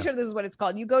 I'm pretty Yeah. sure this is what it's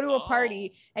called. You go to a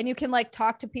party and you can like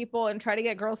talk to people and try to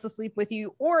get girls to sleep with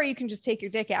you, or you can just take your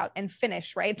dick out and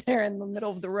finish right there in the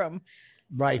middle of the room.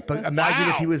 Right. But imagine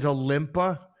if he was a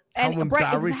limper, how And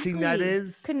embarrassing that exactly.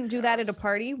 is. Couldn't do that at a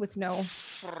party with no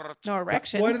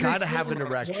erection. Why do they Gotta call have an it-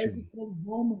 Why is erection. it called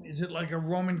Roman? Is it like a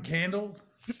Roman candle?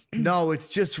 No, it's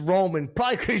just Roman.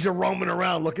 Probably because he's roaming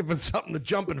around looking for something to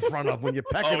jump in front of when your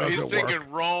pecker Oh, he's doesn't thinking work.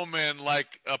 Roman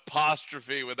like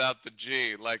apostrophe without the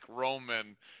G, like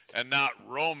Roman, and not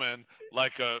Roman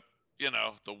like a,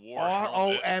 the war.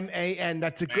 helmet. Roman.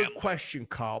 That's a good Manly. question,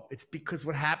 Carl. It's because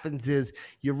what happens is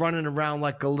you're running around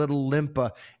like a little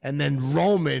limper, and then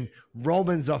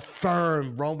Romans are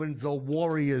firm. Romans are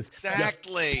warriors.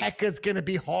 Exactly. Your pecker's gonna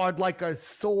be hard like a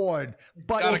sword,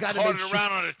 but you Gotta gotta cart make it sure.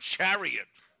 around on a chariot.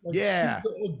 Like Yeah.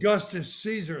 Augustus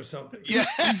Caesar or something.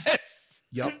 Yes.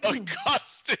 Yep.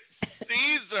 Augustus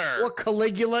Caesar. Or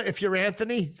Caligula, if you're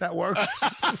Anthony, that works.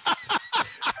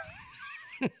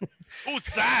 Who's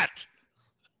that?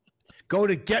 Go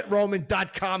to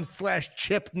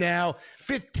GetRoman.com/chip now.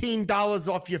 $15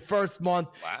 off your first month.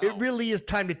 Wow. It really is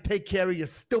time to take care of your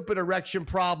stupid erection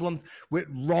problems with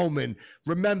Roman.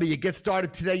 Remember, you get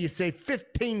started today, you save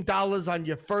 $15 on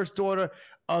your first order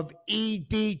of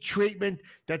ED treatment.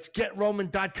 That's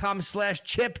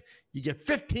GetRoman.com/chip. You get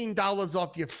 $15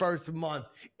 off your first month.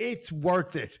 It's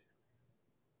worth it.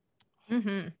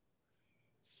 Mm-hmm.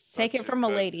 Take it from a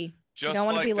lady. Just don't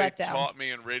wanna like be they let down. taught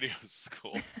me in radio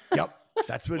school. Yep,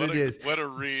 that's what it is. What a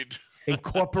read.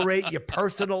 Incorporate your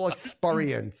personal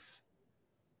experience.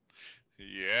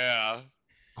 Yeah.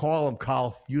 Call him,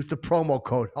 Carl. Use the promo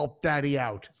code. Help Daddy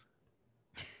out.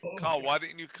 Carl, why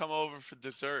didn't you come over for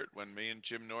dessert when me and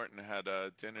Jim Norton had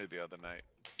dinner the other night?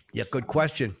 Yeah, good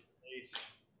question.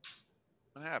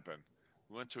 What happened?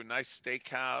 We went to a nice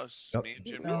steakhouse. Yep. Me and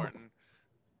Jim Norton.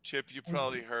 Chip, you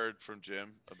probably heard from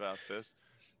Jim about this.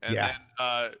 And Yeah.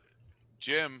 then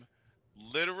Jim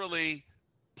literally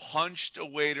punched a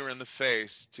waiter in the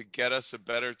face to get us a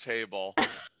better table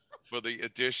for the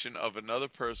addition of another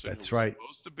person. That's who was right.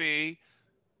 supposed to be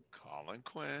Colin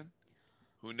Quinn,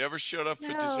 who never showed up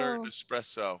for dessert and No.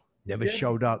 espresso. Never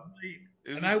showed up. It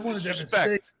And was I wanted to have a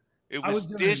disrespect. steak. It I was was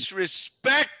gonna-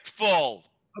 disrespectful.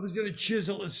 I was going to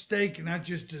chisel a steak and not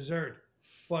just dessert.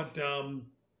 But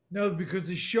no, because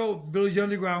the show, Village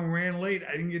Underground, ran late.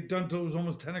 I didn't get done till it was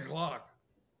almost 10 o'clock.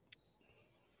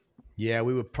 Yeah,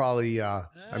 we were probably,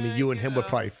 you and him were Yeah.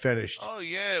 probably finished. Oh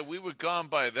yeah, we were gone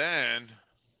by then.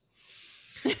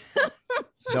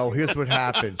 No, here's what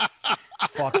happened.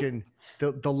 Fucking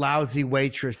the lousy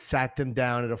waitress sat them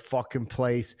down at a fucking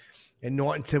place And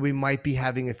Norton said we might be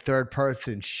having a third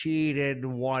person. She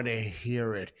didn't want to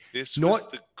hear it. This was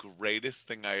the greatest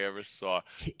thing I ever saw.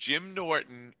 Jim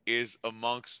Norton is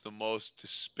amongst the most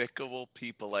despicable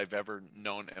people I've ever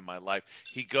known in my life.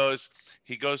 He goes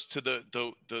to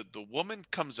the woman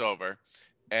comes over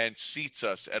and seats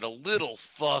us at a little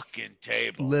fucking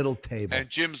table. Little table. And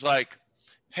Jim's like,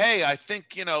 hey, I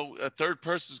think, a third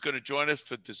person's going to join us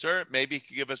for dessert. Maybe you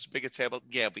can give us a bigger table.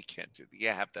 Yeah, we can't do that.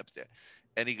 Yeah, have that.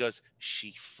 And he goes,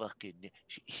 he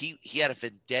had a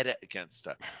vendetta against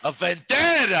her. A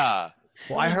vendetta!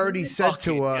 Well, I heard he said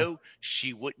to her,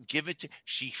 she wouldn't give it to,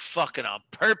 she fucking on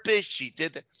purpose. She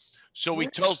did that. So he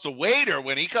tells the waiter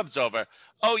when he comes over,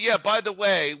 oh, yeah, by the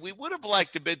way, we would have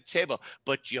liked a mid-table,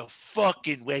 but you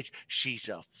fucking wait. She's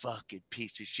a fucking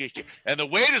piece of shit. And the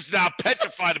waiter's now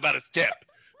petrified about his tip.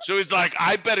 So he's like,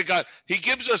 I better go. He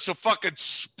gives us a fucking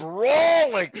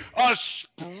sprawling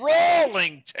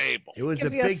table. It was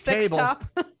a big table.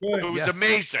 It was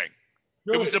amazing.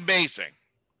 It was amazing.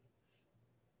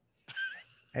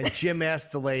 And Jim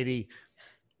asked the lady,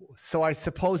 so I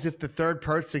suppose if the third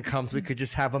person comes, we could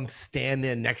just have him stand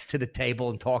there next to the table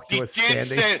and talk to us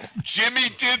standing. Jimmy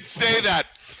did say that.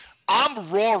 I'm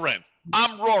roaring.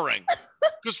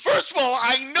 Because first of all,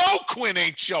 I know Quinn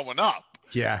ain't showing up.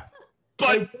 Yeah.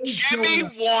 But Jimmy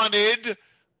wanted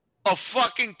a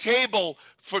fucking table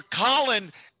for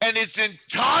Colin and his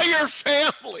entire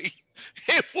family.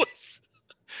 It was,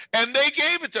 and they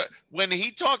gave it to, when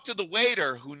he talked to the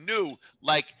waiter who knew,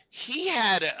 like he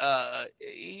had a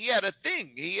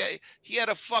thing. He had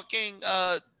a fucking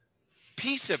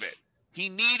piece of it. He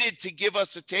needed to give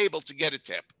us a table to get a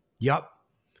tip. Yep.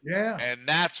 Yeah. And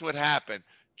that's what happened.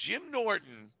 Jim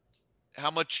Norton,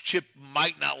 how much Chip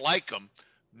might not like him,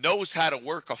 knows how to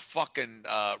work a fucking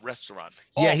restaurant.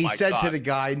 Yeah, he said to the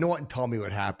guy, Norton told me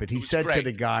what happened. He said to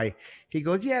the guy, he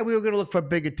goes, yeah, we were going to look for a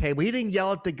bigger table. He didn't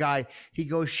yell at the guy. He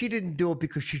goes, she didn't do it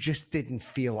because she just didn't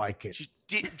feel like it. She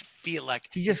didn't feel like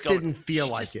it. She just didn't feel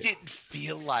like it. She just didn't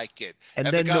feel like it. And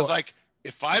then the guy's like,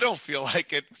 if I don't feel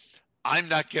like it, I'm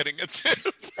not getting a tip.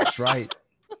 That's right.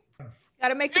 Got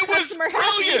to make the it was customer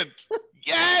brilliant. happy.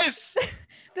 Yes.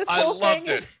 This I whole loved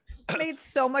thing it. is made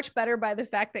so much better by the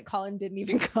fact that Colin didn't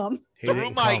even come.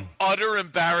 Through my utter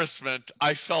embarrassment,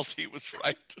 I felt he was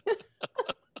right.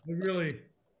 It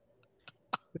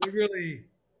really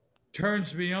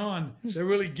turns me on. That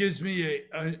really gives me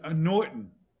a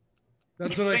Norton.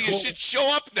 That's what I call. You should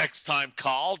show up next time,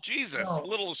 Carl. Jesus, a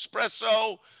little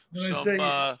espresso,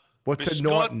 some what's a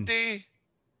Norton?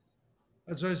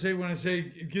 That's what I say when I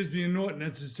say it gives me a Norton.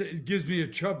 It gives me a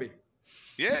chubby.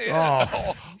 Yeah.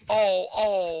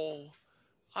 Oh.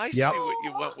 I see what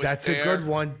you went with. That's a good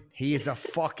one. He is a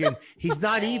fucking. He's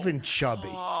not even chubby.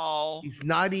 Oh. He's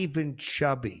not even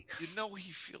chubby. You know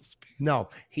he feels big. No,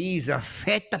 he's a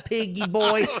fat piggy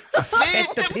boy. A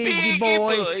fat piggy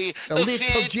boy. A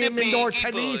little Jim and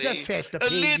Norton. He's a fat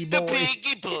piggy boy. A little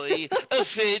piggy boy. A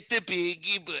fat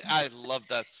piggy boy. I love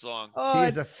that song. Oh, he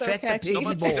is a fat piggy boy.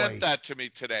 Someone sent that to me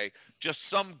today. Just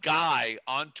some guy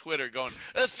on Twitter going,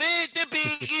 a fat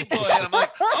piggy boy. And I'm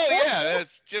like, oh yeah,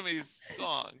 that's Jimmy's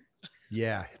song.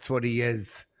 Yeah, it's what he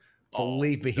is.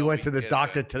 Believe me, he went to the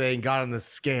doctor today and got on the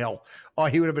scale. Oh,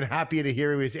 he would have been happier to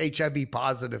hear he was HIV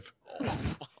positive.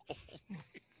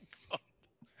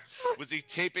 Was he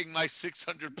taping my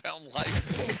 600-pound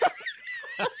life?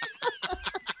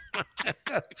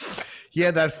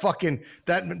 Yeah, that fucking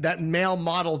that male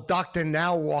model Dr.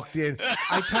 Now walked in.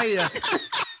 I tell you,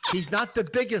 he's not the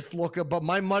biggest looker, but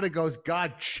my mother goes,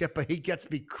 God, Chipper, he gets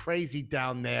me crazy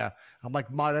down there. I'm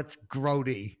like, Ma, that's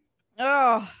grody.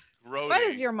 Oh, Grody. why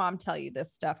does your mom tell you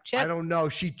this stuff, Chip? I don't know.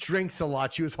 She drinks a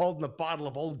lot. She was holding a bottle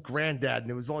of old Granddad, and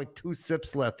there was only 2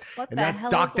 sips left. What and the that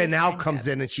hell Dr. is Now Old comes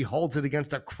Granddad? in, and she holds it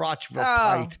against her crotch real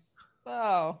tight.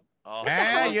 Oh.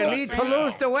 Hey, you need to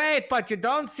lose the weight, but you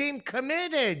don't seem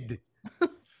committed.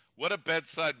 What a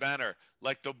bedside manner.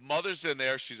 Like the mother's in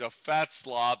there. She's a fat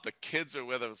slob. The kids are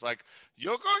with her. It's like,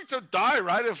 you're going to die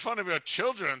right in front of your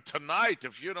children tonight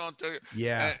if you don't do it.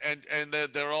 Yeah. And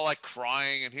they're all like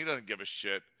crying, and he doesn't give a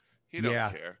shit. He don't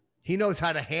care. He knows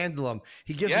how to handle them.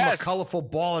 He gives them a colorful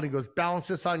ball, and he goes, balance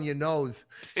this on your nose,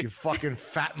 you fucking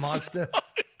fat monster.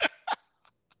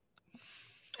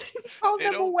 Called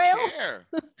him a whale.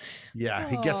 Yeah,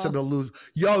 he gets them to lose.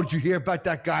 Yo, did you hear about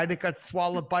that guy that got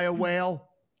swallowed by a whale?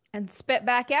 And spit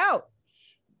back out.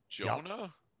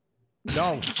 Jonah?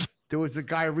 No, there was a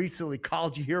guy recently. Carl,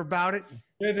 did you hear about it?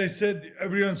 Yeah, they said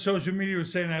everybody on social media was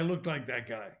saying I looked like that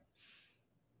guy.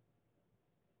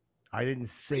 I didn't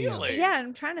see him. Yeah,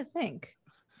 I'm trying to think.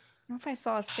 I don't know if I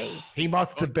saw his face. He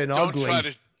must have been ugly. Don't try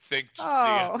to think to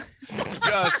see it.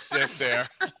 Just sit there.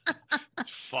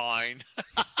 fine.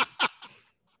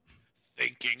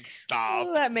 Thinking stop.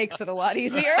 Oh, that makes it a lot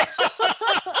easier.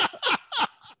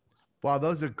 Wow,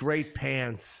 those are great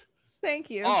pants.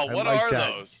 Thank you. Oh, I what like are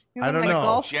that. those? These I are don't my know.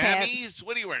 golf Jammies? pants.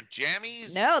 What are you wearing?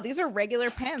 Jammies? No, these are regular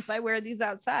pants. I wear these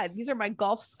outside. These are my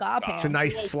golf ska pants. It's a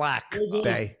nice slack,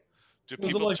 Bay. Do Those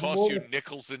are people like toss you Laura-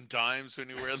 nickels and dimes when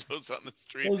you wear those on the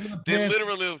street? Those are the They pants-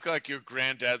 literally look like your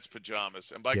granddad's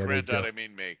pajamas. And by Yeah, they granddad, do. I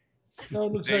mean me. No,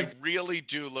 it looks They like really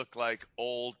do look like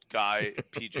old guy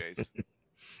PJs.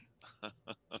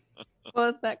 What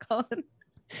was that, Colin?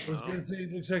 I was gonna say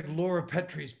it looks like Laura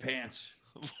Petrie's pants.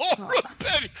 Laura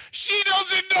Petrie. She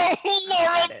doesn't know who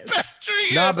Laura That is- Petrie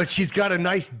is. Nah, but she's got a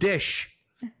nice dish.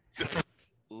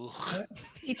 Ugh.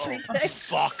 Petri Oh, dish.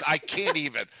 fuck! I can't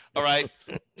even. All right,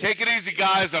 take it easy,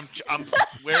 guys. I'm.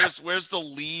 Where's the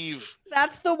leave?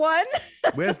 That's the one.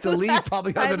 Where's the leaf? That's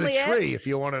Probably under the finally it. tree, if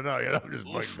you want to know. You know, I'm just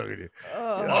like, look at you.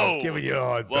 Oh. You know, Whoa. giving you a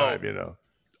hard Whoa. time, you know.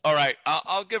 All right,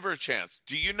 I'll give her a chance.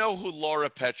 Do you know who Laura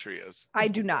Petrie is? I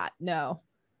do not know.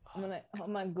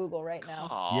 I'm on Google right now.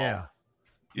 Oh. Yeah.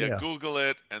 Yeah, Yeah. Google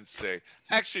it and see.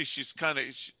 Actually, she's kind of,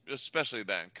 especially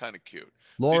then, kind of cute.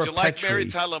 Laura Did you like Mary Petrie.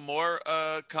 Tyler Moore,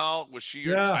 Kyle? Was she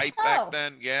your Yeah. type Oh. back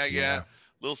then? Yeah. Yeah.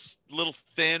 Little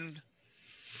thin.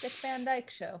 Dick Van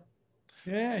Dyke Show.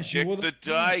 Yeah, she Dick wore the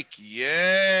Dyke.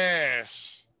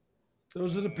 Yes.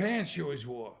 Those are the pants she always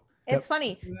wore. It's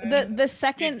funny. The She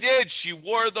second did. She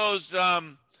wore those,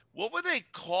 what were they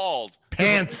called?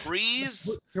 Pants. Capris?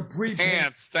 Capri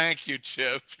Pants. Thank you,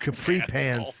 Chip. Capri Asshole.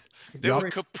 pants. They Yup. were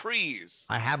capris.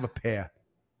 I have a pair.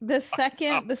 the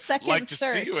second Like to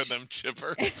search. see you in them,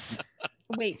 Chipper. is-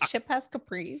 Wait, Chip has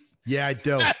capris. Yeah, I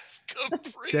do. That's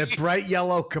capris. They're bright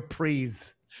yellow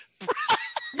capris.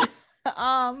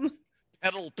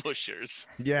 Pedal pushers.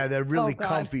 Yeah, they're really God.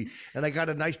 comfy. And I got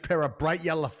a nice pair of bright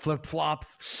yellow flip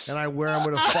flops, and I wear them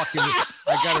with a fucking.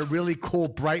 I got a really cool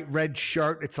bright red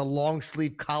shirt. It's a long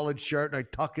sleeve collared shirt, and I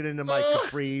tuck it into my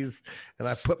capris, and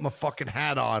I put my fucking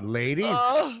hat on, ladies.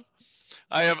 I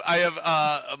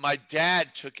have my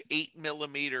dad took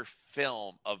 8mm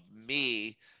film of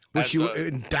me. Was as you a-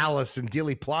 in Dallas in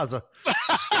Dealey Plaza? you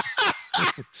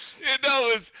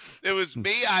know, it was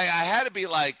me. I had to be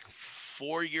like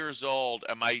 4 years old,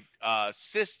 and my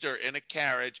sister in a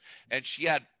carriage, and she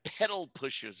had pedal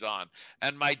pushers on.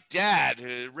 And my dad,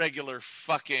 a regular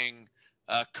fucking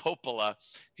Coppola,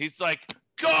 he's like,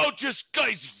 go, just go.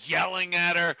 He's yelling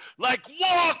at her, like,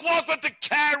 walk with the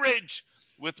carriage.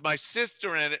 With my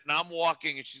sister in it, and I'm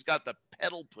walking, and she's got the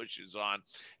pedal pushers on,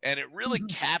 and it really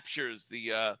captures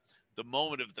the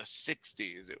moment of the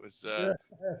 60s. It was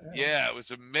yeah, it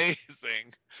was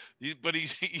amazing. But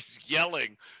he's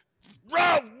yelling,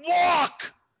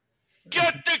 walk,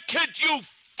 get the kid, you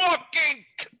fucking,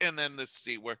 and then the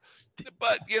C word.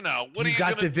 But you know, what You are you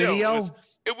got gonna the video? do?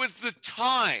 It was the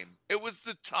time. It was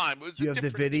the time. It was Do you a have the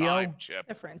different video? time, Chip.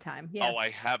 Different time. Yeah. Oh, I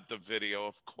have the video.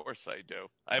 Of course I do.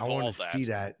 I have I all want to that. see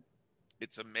that.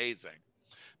 It's amazing.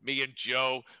 Me and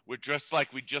Joe, we're dressed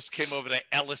like we just came over to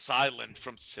Ellis Island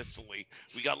from Sicily.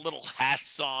 We got little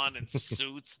hats on and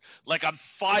suits. Like I'm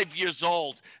 5 years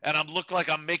old, and I'm look like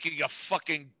I'm making a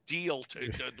fucking deal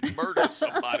to murder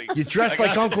somebody. You dress I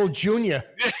like got- Uncle Junior.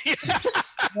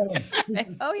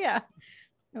 Oh yeah.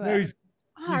 No, he's,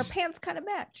 Oh, our pants kind of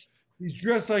match. he's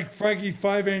dressed like Frankie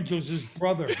Five Angels'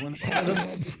 brother. When,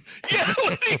 Yeah,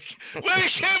 when he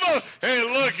came up, hey,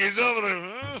 look, he's over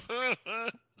there.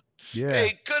 Yeah.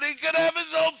 He could have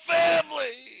his own family.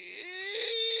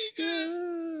 He could have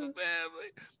his own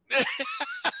family.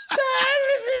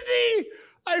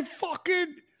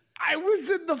 I was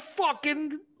in the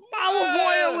fucking olive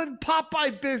oil and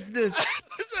Popeye business.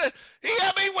 He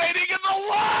had me waiting in the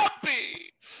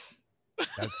lobby.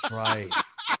 That's right.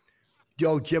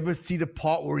 Yo, do you ever see the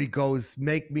part where he goes,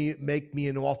 make me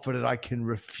an offer that I can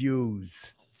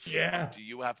refuse? yeah. Do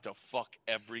you have to fuck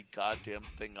every goddamn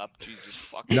thing up? Jesus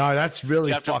fucking. No, that's really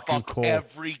you have to fucking fuck cool.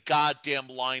 every goddamn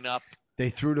lineup. They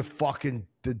threw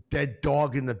the dead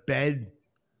dog in the bed.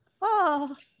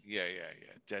 Oh, Yeah.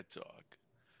 Dead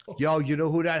dog. Yo, you know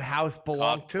who that house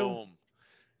belonged Cock to? boom.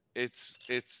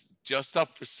 It's just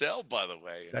up for sale, by the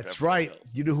way. in That's Beverly right. Hills.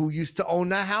 You know who used to own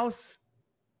that house?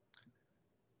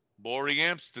 Maury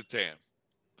Amsterdam.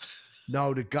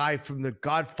 No, the guy from The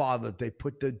Godfather. They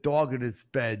put the dog in his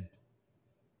bed.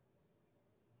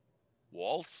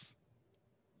 Waltz.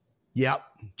 Yep,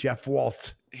 Jeff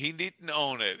Waltz. He didn't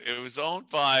own it. It was owned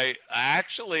by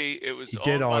it was He owned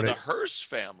did by own the it. Hearst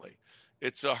family.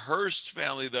 It's a Hearst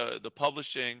family, the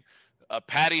publishing.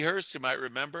 Patty Hearst, you might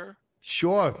remember.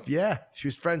 Sure, yeah. She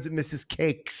was friends with Mrs.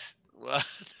 Cakes. Well,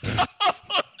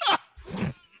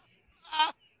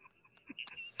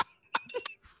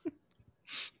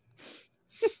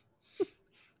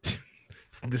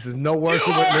 This is no worse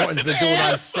than what Norton's been doing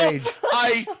on stage.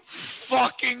 I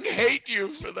fucking hate you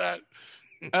for that.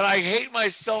 And I hate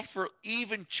myself for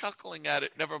even chuckling at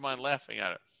it. Never mind laughing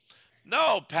at it.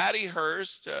 No, Patty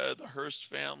Hearst, the Hearst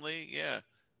family. Yeah.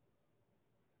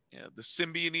 Yeah. The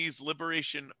Symbionese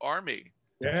Liberation Army.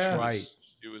 That's right.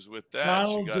 She was with that.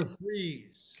 Donald She got DeFreeze.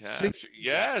 captured.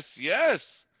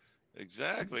 Yes.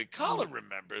 Exactly. Colin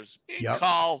remembers. Me and Yep.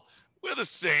 Carl, we're the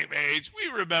same age.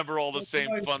 We remember all the same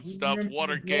fun stuff.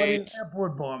 Watergate.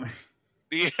 Airport bombing.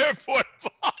 The airport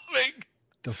bombing.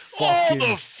 The All fucking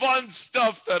the fun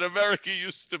stuff that America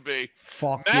used to be.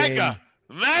 fucking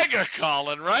MAGA,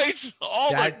 Colin, right?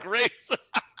 All That- the great.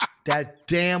 that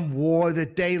damn war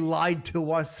that they lied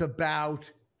to us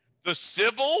about. The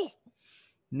Sybil?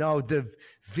 No, the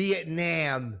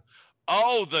Vietnam.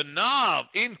 Oh, the Nam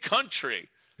in country.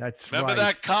 That's Remember right.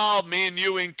 that, Carl? Me and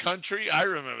you in country? I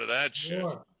remember that shit.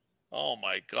 Sure. Oh,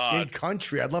 my In God.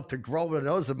 country, I'd love to grow one of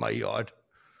those in my yard.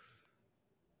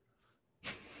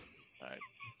 All right,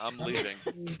 I'm leaving.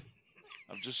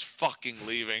 I'm just fucking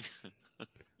leaving.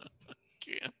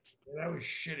 Can't. Yeah, that was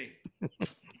shitty.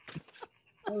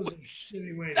 That was a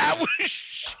shitty way. That was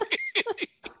shitty.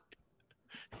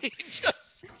 He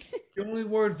just. The only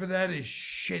word for that is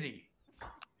shitty.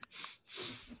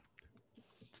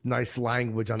 It's nice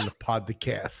language on the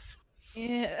podcast.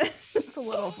 Yeah, it's a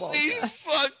little vulgar. Holy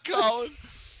fuck, Colin.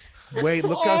 Wait,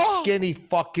 look how skinny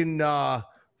fucking Joe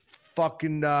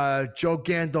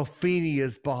Gandolfini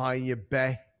is behind you,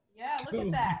 Bay. Yeah, look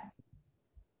at that.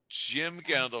 Jim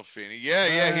Gandolfini.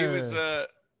 Yeah, he was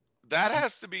that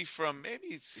has to be from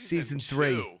maybe season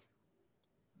 3. 2.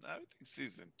 I would think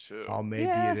season 2. Oh, maybe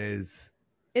Yeah. it is.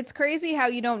 It's crazy how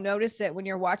you don't notice it when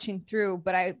you're watching through,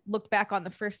 but I looked back on the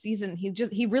first season.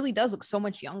 He really does look so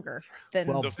much younger than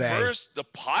Well, the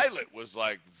pilot was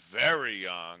like very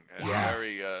young and Yeah.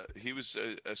 very he was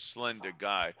a slender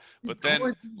guy, but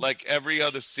then like every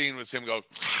other scene was him go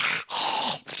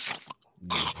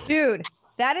dude.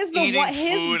 That is the eating what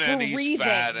his food and he's breathing.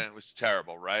 fat and it was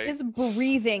terrible, right? His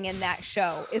breathing in that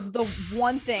show is the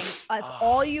one thing. That's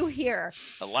all you hear.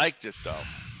 I liked it though.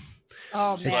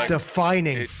 Oh It's man,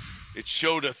 defining. It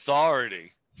showed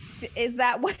authority. is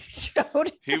that what it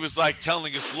showed? He was like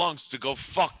telling his lungs to go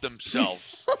fuck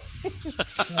themselves.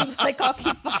 He's like, I'll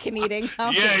keep fucking eating.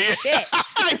 I'll Yeah, give a shit.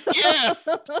 Yeah.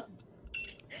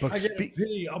 But I get a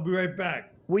pee. I'll be right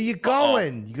back. where you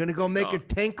going? You gonna go make a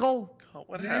tinkle? Oh,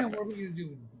 what Yeah, happened? what are we gonna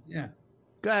do? Yeah.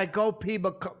 Go ahead, go pee.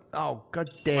 But oh, god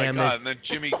Oh my damn God. it! And then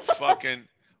Jimmy fucking,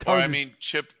 or I mean,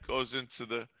 Chip goes into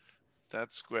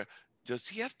that square. Does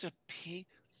he have to pee?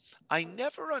 I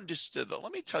never understood that.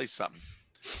 Let me tell you something.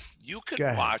 You Go can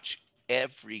ahead. watch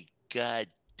every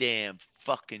goddamn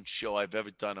fucking show I've ever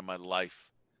done in my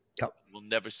life. Yep. You'll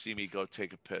never see me go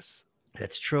take a piss.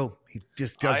 That's true. He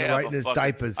just does I it have right a in his fucking-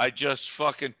 diapers. I just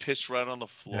fucking piss right on the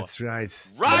floor. That's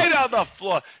nice. Right on the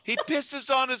floor. He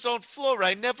pisses on his own floor.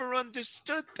 I never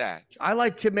understood that. I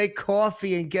like to make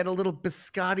coffee and get a little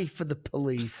biscotti for the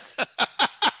police.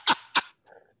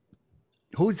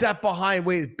 Who's that behind?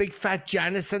 Wait, is Big Fat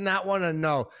Janice in that one or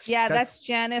no? Yeah, That's- that's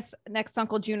Janice next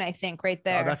Uncle June, I think, right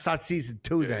No, there. that's not season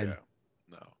 2 then. Yeah.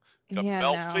 No. Got Yeah,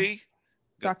 no. Melfi.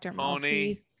 got Dr. Tony.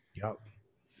 Melfi. Yep.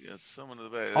 Yeah, someone in the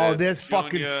back. Oh, there's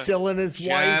fucking Junior, Syl and his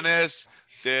wife. Janice.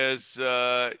 There's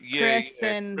Chris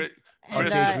and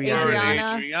Chris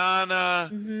Adriana.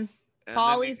 Mhm. And then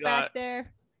Polly's you got- back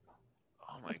there.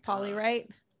 Oh my It's Polly, God. right?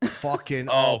 Fucking,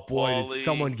 Oh, oh boy, Paulie. did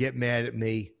someone get mad at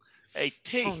me. Hey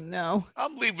T, Oh no.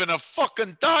 I'm leaving a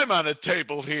fucking dime on the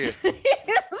table here.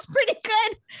 It was pretty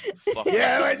good. Fucking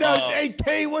Yeah, I know. love. Hey,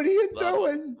 Tay, what are you Love.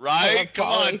 doing? Right? Come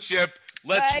on, Polly. Chip.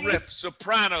 Let's Nice. riff.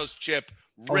 Sopranos, Chip.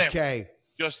 Riff. Okay.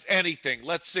 Just anything.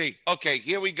 Let's see. Okay,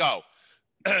 here we go.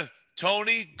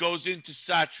 Tony goes into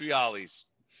Satriali's.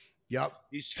 Yep.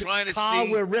 He's trying to Carl,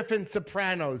 see. we're riffing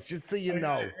Sopranos, just so you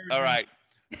know. All right.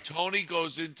 Tony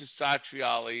goes into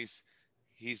Satriali's.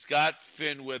 He's got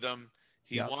Finn with him.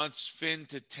 He Yep. wants Finn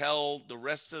to tell the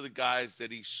rest of the guys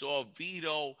that he saw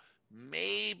Vito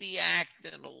maybe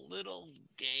acting a little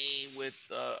gay with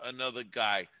another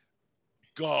guy.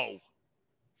 Go.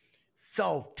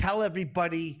 So tell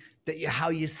everybody that how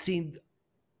you seen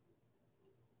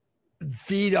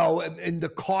Vito in the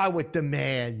car with the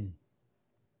man.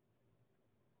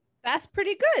 That's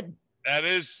pretty good. That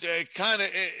is kind of,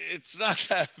 it's not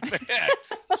that bad.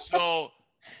 So,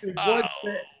 It Oh. was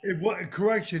bad. It was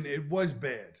correction. It was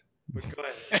bad. But go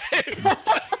ahead.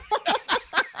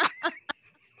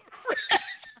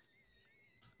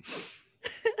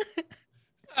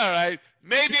 all right.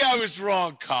 Maybe I was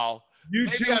wrong, Carl. You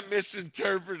Maybe two, I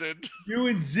misinterpreted you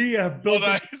and Z have built what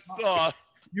I up, saw.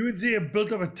 you and Z have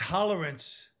built up a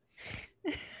tolerance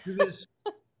to this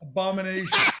abomination.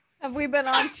 Have we been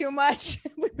on too much?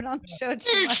 We've been on the show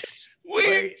too much. We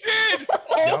did.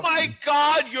 Oh my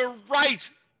God, you're right.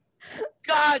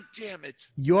 God damn it.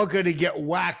 You're gonna get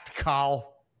whacked,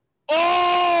 Carl.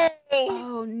 Oh!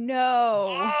 Oh no.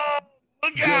 Oh,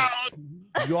 look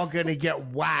out. You're gonna get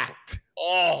whacked.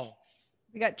 Oh.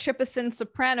 We got Chipperson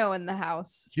Soprano in the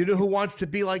house. You know who wants to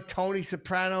be like Tony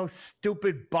Soprano?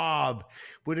 Stupid Bob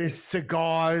with his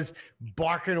cigars,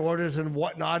 barking orders and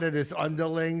whatnot at his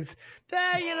underlings.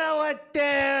 You know what?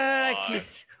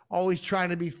 He's always trying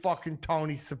to be fucking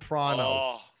Tony Soprano.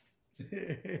 Oh.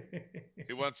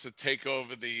 He wants to take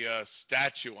over the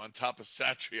statue on top of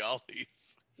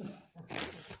Satriali's.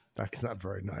 That's not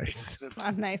very nice.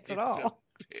 Not nice at all.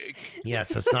 Pig. Yes,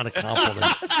 that's not a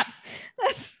compliment. That's-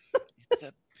 It's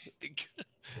a pig.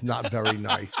 It's not very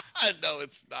nice. I know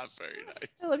it's not very nice.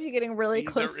 I love you getting really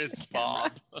close. Neither to is the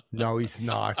camera. Bob. No, he's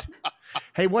not.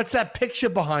 Hey, what's that picture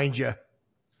behind you?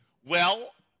 Well,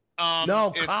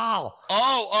 No, it's- Carl.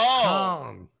 Oh.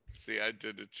 Colin. See, I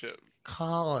did a chip.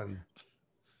 Colin.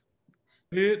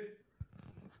 It.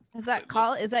 Is that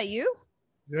call? Is that you?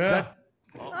 Yeah. That-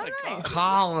 Oh, Oh, my nice. God. It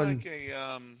Colin. looks like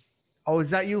a, Oh, is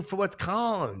that you for what's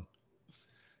Colin?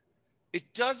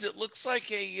 it does. It looks like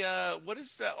a, what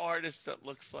is that artist that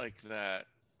looks like that?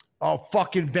 Oh,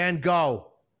 fucking Van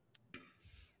Gogh.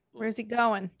 Where's he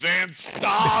going? Van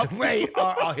Stop. Wait,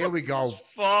 here we go.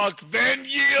 Fuck. Van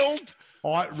Yield.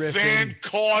 Art riffing. Van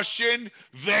Caution.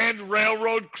 Van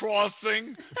Railroad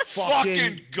Crossing. Fucking-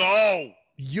 Fucking go.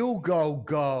 You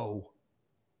go.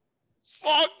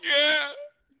 Fuck yeah.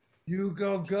 You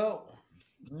go.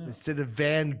 Instead of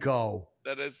Van Gogh.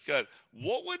 That is good.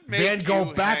 What would make Van Gogh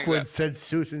you backwards, said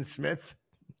Susan Smith.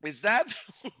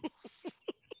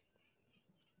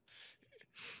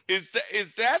 Is that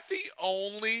is that the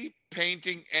only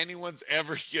painting anyone's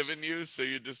ever given you? So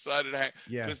you decided to hang?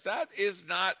 Yeah. Because that is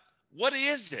not. What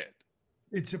is it?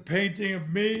 It's a painting of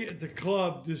me at the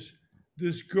club.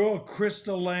 This girl,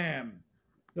 Krista Lamb,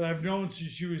 that I've known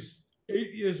since she was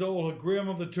 8 years old. Her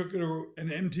grandmother took her to an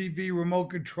MTV remote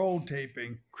control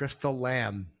taping. Crystal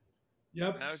Lamb.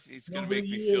 Yep. Now he's gonna Nobody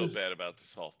make me feel is. bad about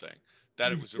this whole thing.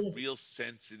 That it You was a should. real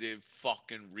sensitive,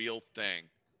 fucking real thing.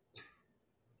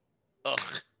 Ugh,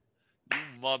 you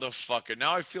motherfucker!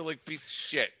 Now I feel like a piece of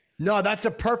shit. No, that's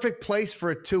a perfect place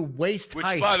for it too. Waist Which,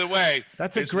 height. by the way,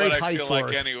 That's a is great what I height feel for like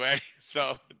it. anyway.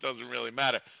 So it doesn't really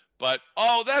matter. But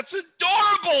oh, that's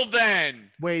adorable.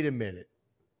 Then Wait a minute.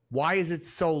 Why is it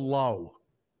so low?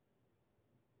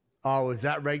 Oh, is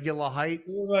that regular height?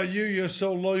 What about you? You're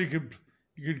so low you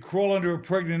could crawl under a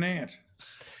pregnant ant.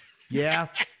 Yeah,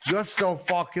 you're so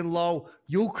fucking low.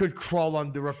 You could crawl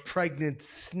under a pregnant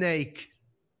snake.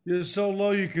 You're so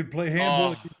low you could play handball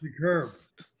Oh. against the curb.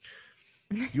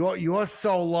 You're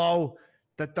so low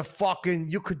that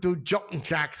you could do jumping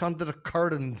jacks under the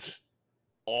curtains.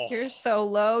 oh, You're so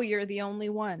low. You're the only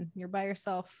one. You're by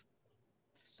yourself.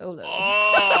 So low.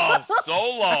 oh, so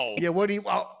low. Yeah, what do you?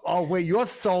 Oh, wait, you're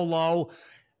so low.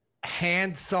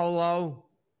 Hand so low.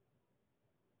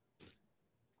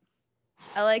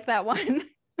 I like that one.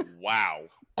 Wow.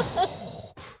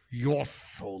 You're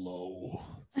so low.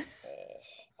 Oh,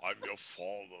 I'm your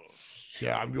father.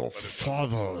 Yeah, I'm your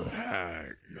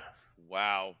father.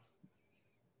 Wow.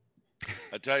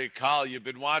 I tell you, Kyle, you've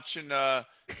been watching the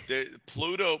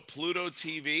Pluto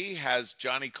TV has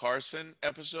Johnny Carson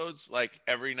episodes like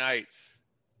every night.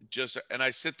 And I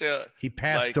sit there He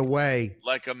passed like- away.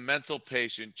 like a mental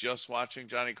patient just watching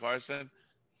Johnny Carson.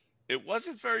 It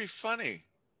wasn't very funny.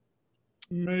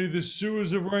 May the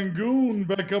sewers of Rangoon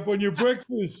back up on your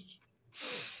breakfast.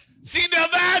 See, now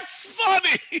that's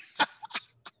funny.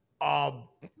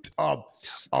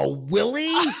 A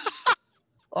Willie,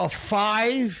 a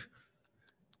 5,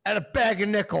 and a bag of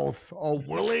nickels. A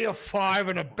Willie, a 5,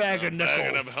 and a bag of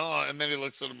nickels. And then he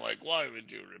looks at him like, why would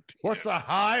you repeat What's it? a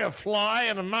high, a fly,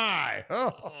 and a my?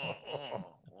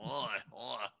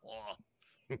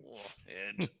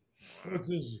 Ed. What's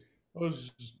his?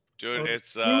 Dude,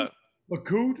 it's a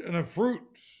coot and a fruit.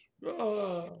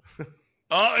 Ah.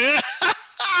 oh yeah.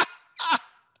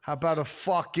 How about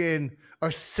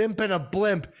a simp and a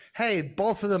blimp? Hey,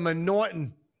 both of them are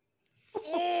Norton.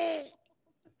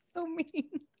 So mean.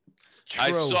 It's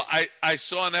true. I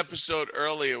saw an episode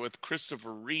earlier with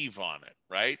Christopher Reeve on it,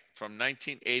 right? From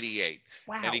 1988.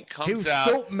 Wow. And he He comes was out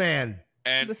Soap Man.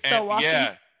 and, was still walking?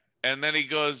 yeah. And then he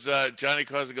goes, Johnny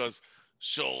Carson goes,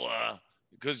 so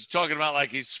because he's talking about like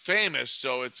he's famous,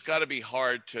 so it's got to be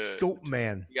hard to Soap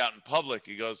Man. be out in public.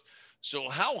 He goes, so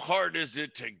how hard is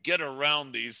it to get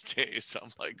around these days? I'm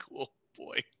like, oh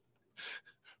boy,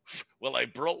 Well, I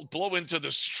blow into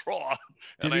the straw.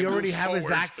 Did and he I already move have his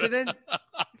forward. accident?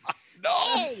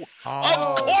 No, Oh.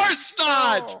 of course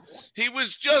not. Oh. He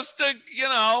was just a,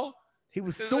 He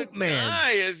was he's a Superman.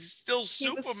 guy is still was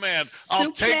Superman.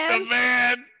 I'll take the Superman?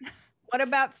 man. What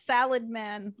about Salad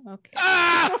Man? Okay.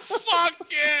 Ah, fuck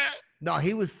yeah. No,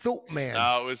 he was Superman.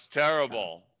 No, it was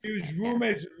terrible. He was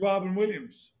roommates with Robin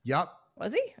Williams. Yep.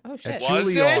 Was he? Oh shit. At Was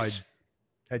Juilliard. it?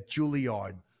 At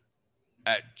Juilliard.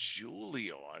 At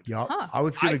Juilliard. Yep. Huh. I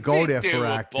was going I to go think there they for were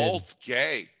acting. both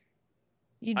gay.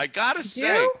 You I gotta do?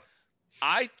 say,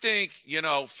 I think,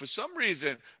 for some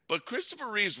reason, but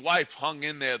Christopher Reeve's wife hung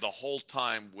in there the whole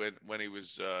time when he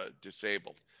was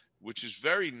disabled, which is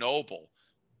very noble.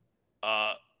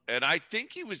 And I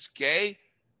think he was gay,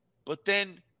 but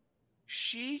then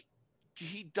he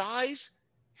dies,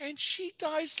 and she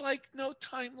dies like no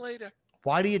time later.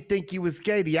 Why do you think he was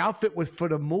gay? The outfit was for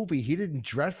the movie. He didn't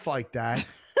dress like that.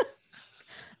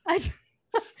 I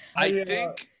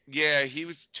think, yeah, he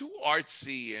was too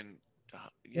artsy and.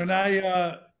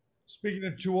 Speaking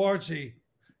of too artsy,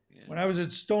 when I was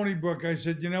at Stony Brook, I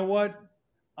said, you know what?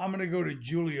 I'm going to go to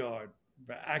Juilliard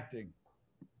for acting.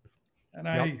 And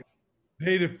I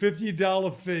paid a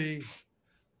 $50 fee.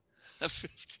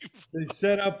 They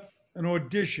set up an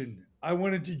audition. I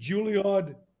went into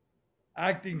Juilliard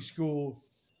acting school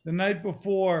the night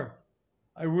before.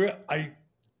 I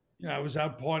was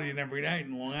out partying every night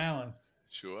in Long Island.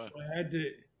 Sure. I had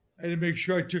to make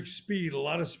sure I took speed, a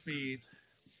lot of speed.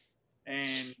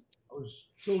 And I was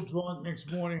still drunk next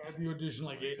morning. I had the audition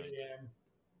like 8 a.m.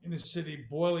 in the city,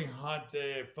 boiling hot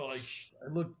day. I felt like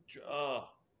I looked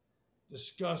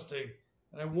disgusting.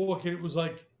 And I walk in, it was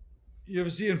like, you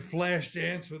ever see in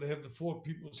Flashdance where they have the 4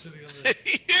 people sitting on the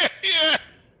yeah.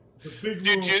 the big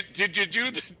Did room? you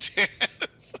do the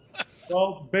dance?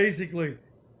 Well, basically,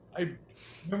 I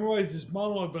memorized this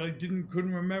monologue, but I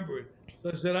couldn't remember it. So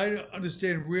I said, I don't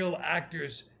understand real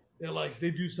actors.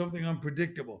 They do something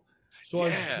unpredictable. So I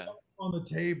jump on the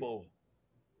table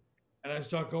and I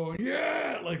start going,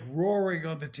 yeah, like roaring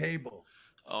on the table.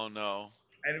 Oh no.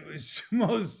 And it was the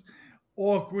most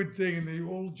awkward thing. And they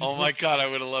all just Oh my God, I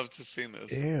would have loved to have seen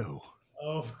this. Ew.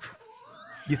 Oh,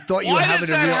 You thought you Why were does having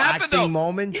a that real happen, acting though?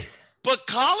 moment? But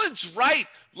Colin's right.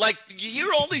 Like, you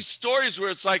hear all these stories where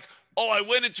it's like, oh, I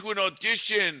went into an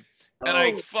audition and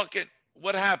I fucking,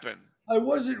 what happened? I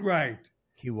wasn't right.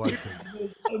 He wasn't.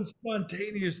 It was a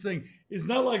spontaneous thing. It's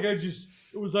not like I was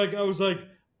like,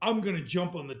 I'm going to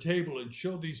jump on the table and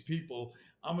show these people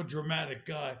I'm a dramatic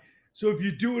guy. So if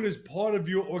you do it as part of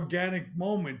your organic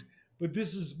moment, but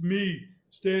this is me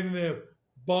standing there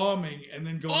bombing and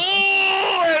then going,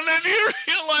 Oh, and then you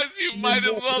realize you might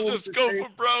as well just go for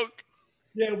broke.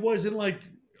 Yeah, it wasn't like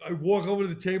I walk over to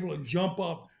the table and jump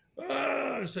up,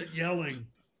 start yelling.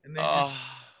 And then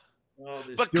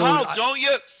But Carl, don't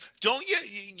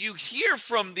you hear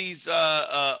from these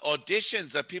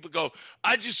auditions that people go,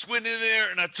 I just went in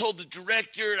there and I told the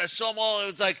director and I saw them all. It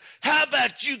was like, how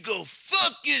about you go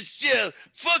fuck yourself?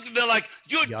 They're like,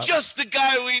 you're just the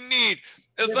guy we need.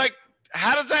 It's like,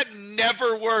 how does that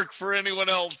never work for anyone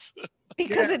else?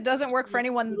 Because it doesn't work for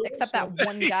anyone except that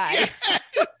one guy.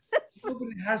 But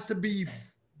it has to be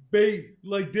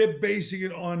they're basing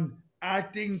it on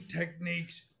acting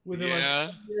techniques where they're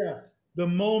like, the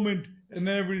moment, and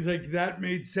then everybody's like, that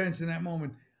made sense in that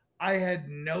moment. I had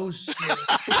no skill.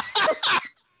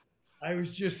 I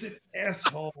was just an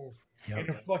asshole in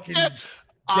a fucking.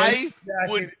 I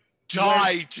would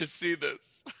die to see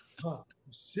this.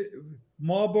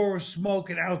 Marlboro smoke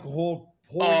and alcohol.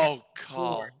 Oh,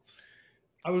 God.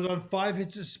 I was on 5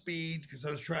 hits of speed because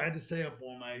I was trying to stay up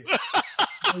all night.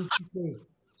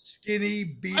 Skinny,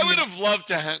 beat. I would have loved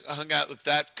to hung out with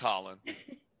that Colin.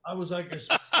 I was like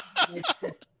standing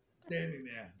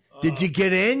there. Did you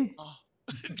get in?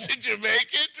 Did you make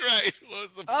it? Right. What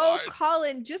was the part? part?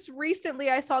 Colin, just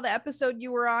recently I saw the episode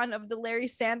you were on of the Larry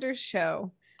Sanders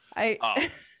Show.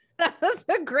 That was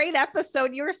a great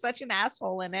episode. You were such an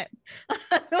asshole in it.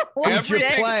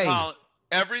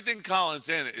 Everything Colin's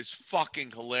in is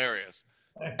fucking hilarious.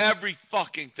 Every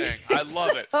fucking thing. I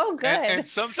love it. Oh, good. And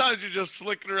sometimes you're just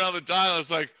flicking around the dial.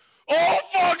 It's like, oh,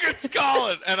 fuck, it's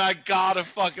Colin. And I gotta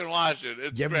fucking watch it.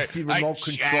 It's you ever great. see Remote I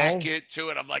Control? jack it to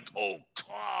it. I'm like, oh,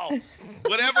 Carl.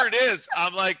 Whatever it is,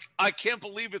 I'm like, I can't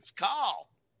believe it's Carl.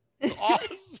 It's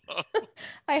awesome.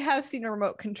 I have seen a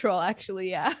Remote Control,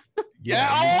 actually, yeah. Yeah.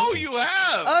 Oh, you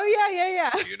have. Oh,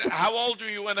 yeah. You know, how old were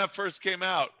you when that first came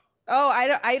out? Oh,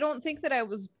 I don't think that I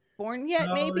was born yet,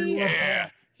 maybe. Yeah.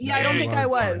 Yeah, I don't think I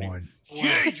was.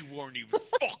 Yeah, you weren't even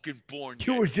fucking born yet.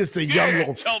 You were just a young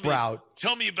little tell sprout.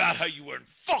 Tell me about how you weren't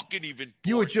fucking even born.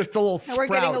 You were just a little And sprout. we're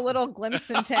getting a little glimpse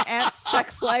into Aunt's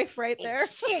sex life right there.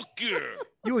 Fuck yeah.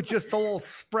 You were just a little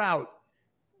sprout.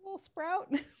 Little sprout,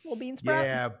 little bean sprout.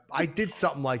 Yeah, I did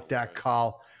something like that,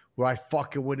 Carl, where I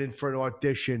fucking went in for an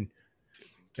audition,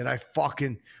 and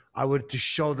I would to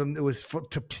show them it was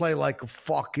to play like a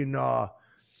fucking an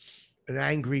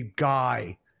angry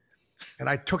guy. And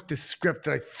I took the script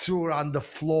and I threw it on the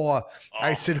floor.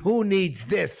 I said, "Who needs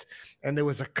this?" And there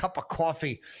was a cup of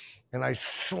coffee, and I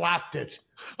slapped it.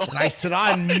 And I said,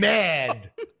 "I'm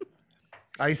mad."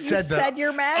 I You said that. said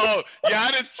you're mad? Oh, you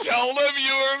had to tell them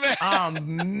you were mad.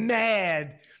 I'm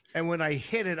mad. And when I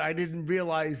hit it, I didn't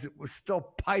realize it was still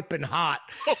piping hot.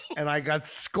 And I got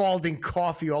scalding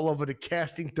coffee all over the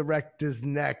casting director's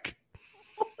neck.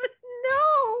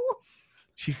 No.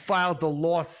 She filed a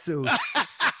lawsuit.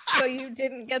 So you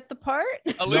didn't get the part?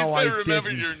 At least No, they I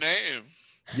remembered didn't. your name.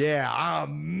 Yeah,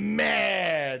 I'm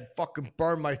mad. Fucking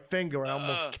burned my finger. I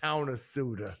almost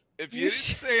countersued her. If you didn't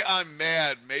say I'm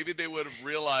mad, maybe they would have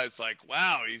realized, like,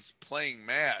 wow, he's playing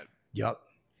mad. Yep.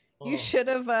 You should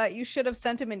have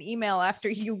sent him an email after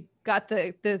you got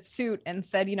the suit and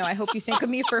said, I hope you think of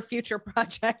me for future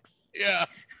projects. Yeah.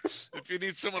 If you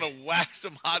need someone to whack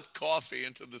some hot coffee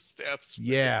into the steps.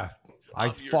 Yeah.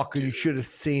 You should have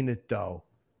seen it though.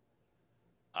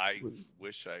 I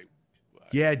wish I.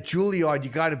 Yeah, Juilliard, you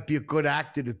got to be a good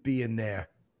actor to be in there.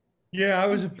 Yeah, I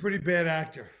was a pretty bad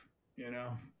actor,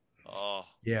 Oh.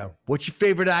 Yeah. What's your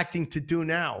favorite acting to do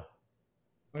now?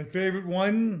 My favorite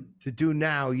one? To do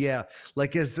now, yeah.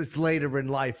 Like as it's later in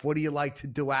life, what do you like to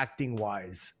do acting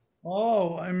wise?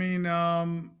 Oh, I mean, I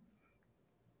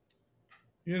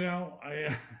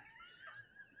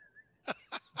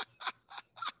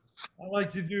I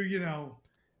like to do,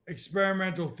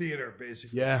 experimental theater,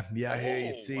 basically. Yeah, I hear you.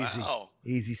 It's easy. Wow.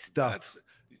 Easy stuff.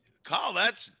 Carl,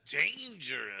 that's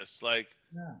dangerous. Like,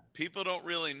 Yeah. people don't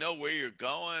really know where you're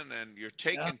going, and you're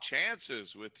taking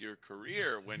chances with your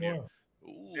career when you're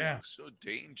so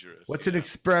dangerous. What's an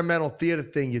experimental theater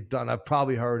thing you've done? I've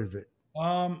probably heard of it.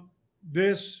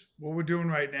 What we're doing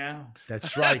right now.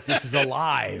 That's right. This is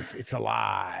alive. It's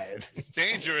alive. It's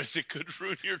dangerous. It could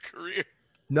ruin your career.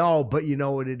 No, but you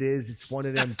know what it is? It's one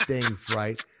of them things,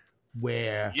 right?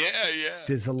 Where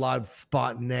there's a lot of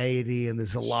spontaneity and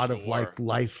there's a lot of like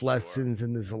life lessons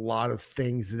and there's a lot of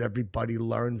things that everybody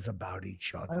learns about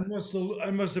each other.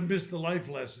 I must have missed the life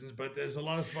lessons, but there's a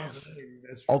lot of spontaneity.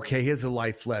 That's true. Okay, here's a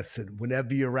life lesson.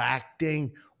 Whenever you're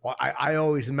acting, I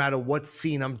always, no matter what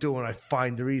scene I'm doing, I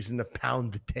find the reason to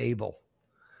pound the table.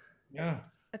 Yeah.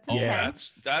 That's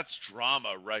Oh, that's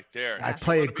drama right there. I If you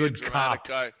play a wanna be good dramatic cop.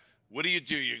 guy, what do?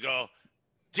 You go,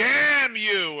 damn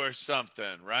you, or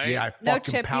something, right? Yeah, I No,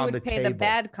 fucking Chip, you pound would the pay table. the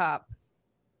bad cop.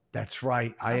 That's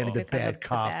right. I am the because of bad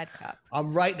cop. bad cop.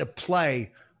 I'm writing a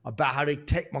play about how they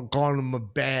take my gun and my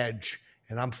badge,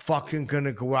 and I'm fucking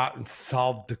gonna go out and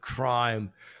solve the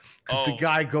crime. Because the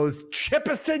guy goes,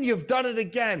 Chipperson, you've done it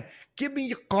again. Give me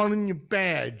your gun and your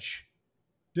badge.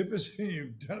 Chipperson,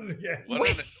 you've done it again.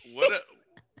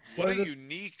 What a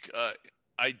unique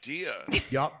idea.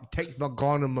 Yup, takes my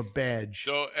gun and my badge.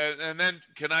 So and then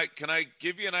can I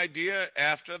give you an idea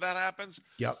after that happens?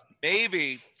 Yep.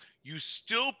 Maybe you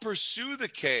still pursue the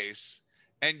case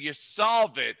and you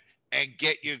solve it and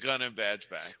get your gun and badge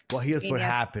back. Well, here's what Genius.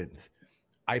 happened.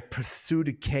 I pursued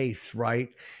a case, right?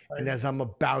 And as I'm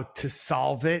about to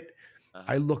solve it,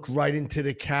 I look right into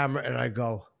the camera and I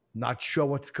go, not sure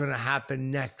what's going to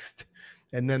happen next.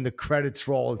 And then the credits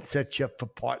roll and set you up for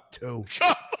part 2.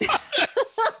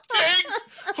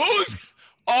 Stinks.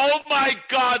 Oh my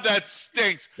God, that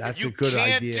stinks. That's you a good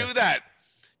can't idea. do that.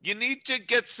 You need to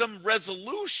get some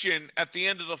resolution at the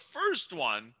end of the first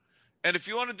one. And if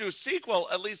you want to do a sequel,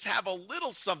 at least have a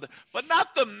little something, but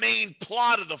not the main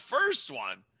plot of the first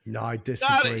one. No, I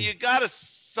disagree. You gotta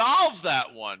solve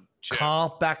that one, Chip.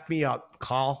 Carl, back me up.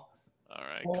 Carl. All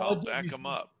right, Well, Carl, back him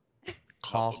up.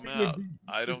 Carl. Help him out.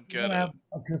 I don't get it. Have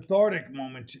a cathartic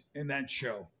moment in that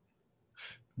show.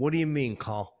 What do you mean,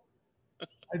 Carl?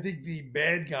 I think the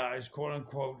bad guys, quote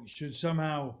unquote, should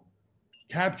somehow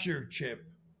capture Chip,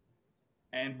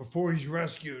 and before he's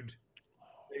rescued,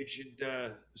 they should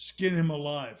skin him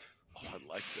alive. Oh,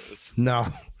 I like this. No.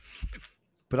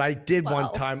 But I did Wow.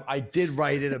 one time. I did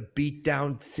write in a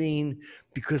beatdown scene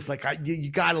because, like, you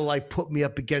gotta like put me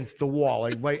up against the wall.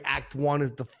 Like, right, Act 1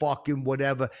 is the fucking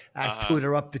whatever. Act 2,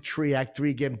 they're up the tree. Act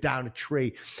 3, get them down the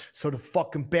tree. So the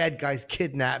fucking bad guys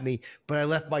kidnapped me, but I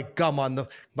left my gun on the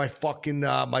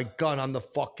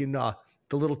fucking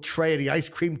the little tray of the ice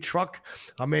cream truck.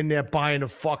 I'm in there buying a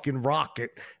fucking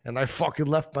rocket, and I fucking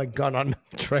left my gun on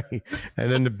the tray,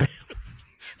 and then the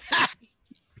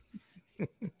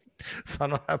so I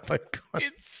don't have my gun.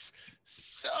 It's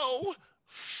so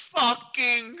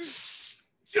fucking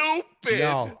stupid.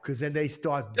 No, because then they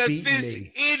start that beating this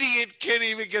me. idiot can't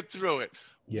even get through it.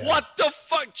 Yeah. What the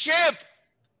fuck, Chip?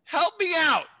 Help me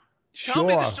out. Tell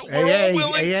me Sure. this. We're all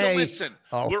willing to listen.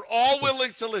 Oh. We're all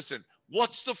willing to listen.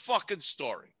 What's the fucking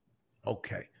story?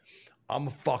 Okay. I'm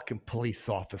a fucking police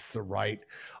officer, right?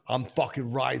 I'm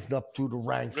fucking rising up through the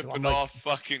ranks. And Ripping I'm like off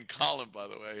fucking Colin, by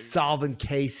the way. solving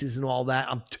cases and all that.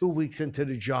 I'm 2 weeks into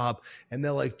the job, and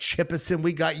they're like, Chipperson,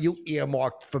 we got you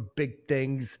earmarked for big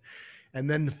things. And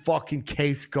then the fucking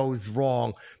case goes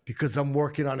wrong because I'm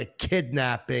working on a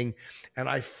kidnapping, and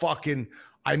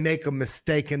I make a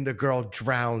mistake and the girl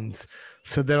drowns.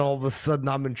 So then all of a sudden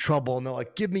I'm in trouble, and they're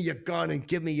like, give me your gun and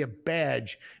give me your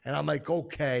badge. And I'm like,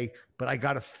 okay, but I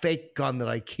got a fake gun that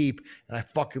I keep, and I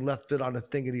fucking left it on the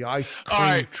thing of the ice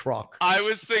cream truck. I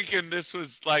was thinking this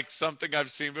was like something I've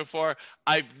seen before.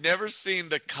 I've never seen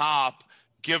the cop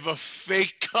give a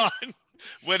fake gun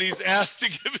when he's asked to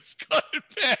give his gun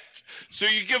back. So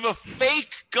you give a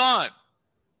fake gun.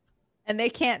 And they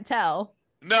can't tell.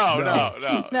 No,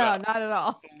 Not at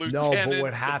all. Lieutenant, but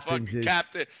what the happens fucking is-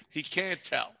 captain, he can't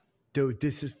tell. Dude,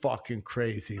 this is fucking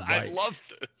crazy, right? I love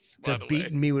this, by They're the way.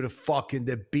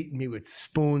 beating me with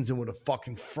spoons and with a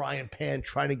fucking frying pan,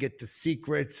 trying to get the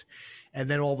secrets. And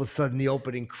then all of a sudden the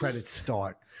opening credits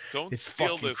start. Don't It's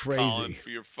steal fucking this, crazy. Colin, for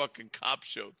your fucking cop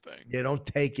show thing. Yeah, don't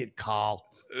take it, Carl.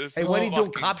 This Hey, is when are you doing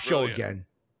fucking cop show brilliant. again?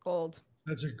 Gold.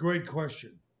 That's a great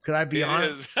question. Could I be It on?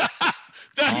 is.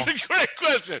 That's a great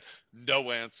question.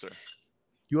 No answer.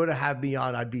 You ought to have me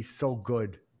on. I'd be so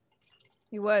good.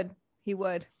 He would.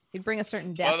 He'd bring a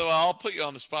certain By depth. the way, I'll put you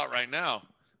on the spot right now.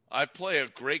 I play a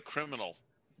great criminal.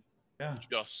 Yeah.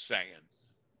 Just saying.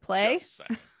 Play? Just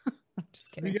saying. I'm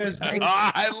just kidding. You guys Sorry. know-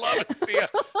 I love it, Zia.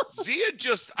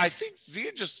 I think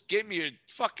Zia just gave me a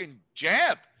fucking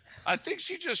jab. I think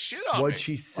she just shit on What'd me.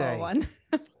 she say? One.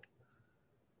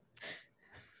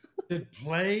 Did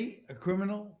play a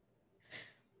criminal?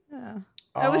 Yeah.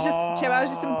 I was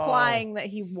just implying that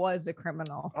he was a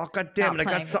criminal. Oh, God damn it. Not I got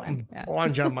playing something one, yeah.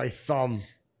 orange on my thumb.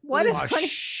 What is Oh, on your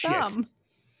shit. thumb?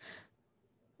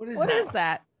 What is What that? is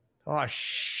that? Oh,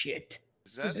 shit.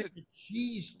 Is that a,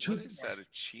 Cheese what tooth. is that? A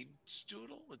cheese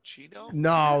doodle? A Cheeto?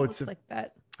 No, Looks it's a, like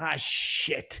that.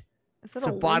 shit. Is that It's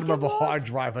the a bottom of a Lincoln log? hard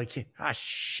drive. I can't.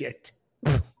 Shit.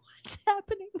 What's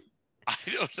happening? I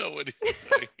don't know what he's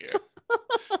doing here.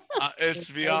 It's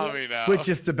beyond me now. We're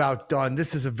just about done.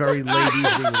 This is a very late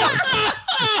evening one.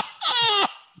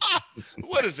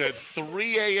 What is it?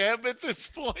 3 a.m. at this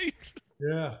point?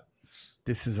 Yeah.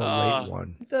 This is a late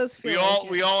one. It does feel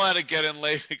We all had to get in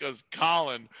late because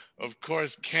Colin, of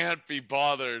course, can't be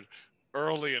bothered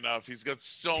early enough. He's got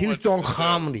so He was much doing to do.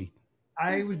 comedy.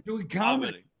 I was doing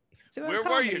comedy. Where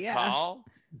were you, Carl?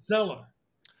 Cellar.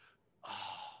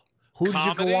 Who did you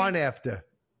Comedy? go on after?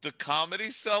 The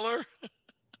Comedy Cellar?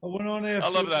 I went on after. I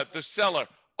love that. The Cellar.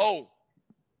 Oh,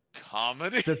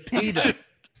 comedy? The Peter.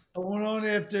 I went on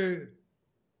after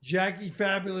Jackie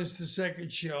Fabulous, the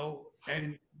second show,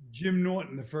 and Jim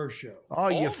Norton, the first show. Oh,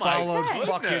 you my followed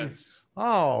fucking. goodness.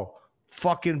 Oh,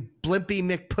 fucking Blimpy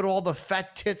Mick put all the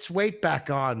fat tits weight back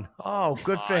on. Oh,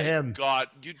 good for My him. God,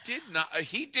 you did not.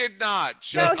 He did not.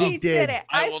 No, Yes, Shut he he up. did. did it.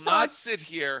 I will saw not sit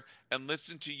here and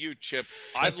listen to you, Chip.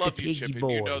 I Fat love the you, Chip, piggy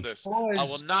and you know boy. this. Boys. I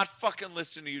will not fucking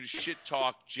listen to you shit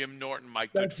talk Jim Norton, my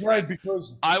good That's friend. right,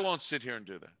 because I won't sit here and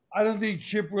do that. I don't think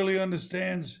Chip really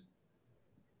understands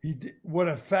what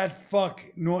a fat fuck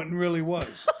Norton really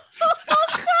was.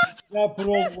 Not put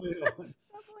all the weight on.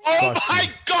 Oh Trust my me.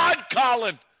 God,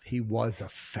 Colin! He was a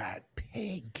fat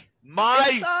pig.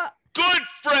 My good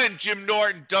friend Jim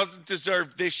Norton doesn't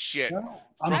deserve this shit. No,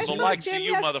 From I the saw likes of Jim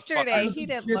you, yesterday. motherfuckers. He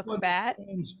didn't Chip look fat.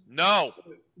 understands No.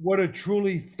 what a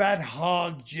truly fat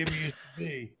hog Jim used to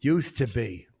be. Used to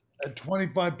be. At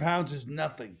 25 pounds is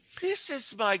nothing. This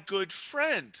is my good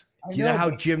friend. I You know how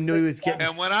but- Jim knew he was getting.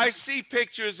 And when I see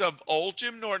pictures of old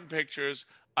Jim Norton pictures,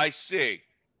 I see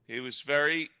he was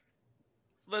very,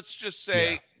 let's just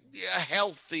say,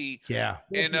 healthy Yeah.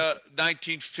 in a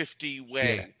 1950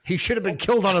 way. Yeah. He should have been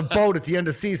killed on a boat at the end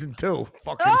of season 2.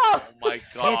 Fucking Oh, Oh my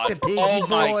fat God. the piggy Oh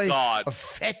my boy. God. A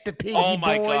fat the piggy Oh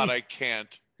my boy. God, I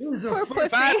can't. He was a poor first- pussy.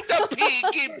 Fat the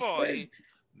piggy boy.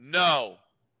 No,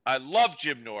 I love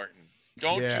Jim Norton.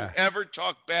 Don't Yeah. you ever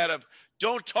talk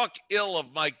don't talk ill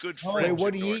of my good Oh, friend. Wait,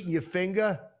 what are Jim you Norton. eating? Your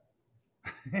finger?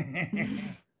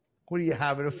 What are you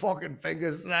having? A fucking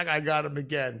finger snack? I got him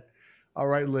again. All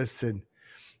right, listen.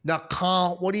 Now,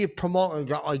 Carl, what are you promoting?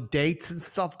 Got like dates and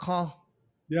stuff, Carl?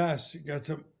 Yes, you got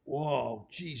some. Whoa,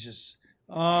 Jesus.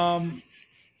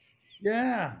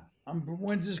 Yeah.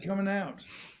 When's this coming out?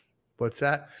 What's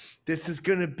that? This is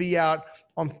going to be out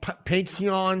on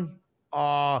Patreon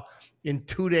in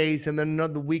 2 days, and then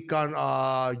another week on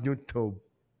YouTube.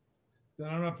 Then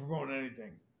I'm not promoting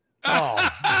anything. Oh.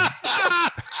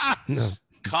 No.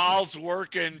 Carl's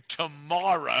working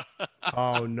tomorrow.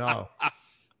 Oh no.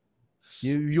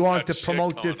 You want Got to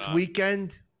promote shit this going on.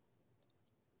 weekend?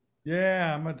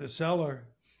 Yeah, I'm at the cellar.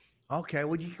 Okay,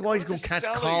 well you can always go The catch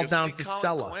Cellar, Carl you'll down see to Colin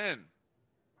Cellar. Quinn.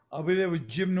 I'll be there with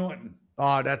Jim Norton.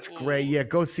 Oh, that's great. Yeah,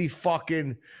 go see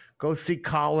Colin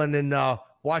and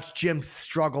watch Jim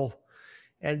struggle.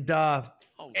 And Oh,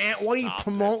 Ant, what are you stop it.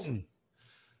 promoting?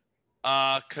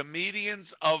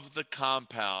 Comedians of the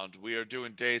Compound. We are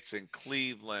doing dates in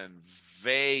Cleveland,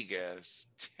 Vegas,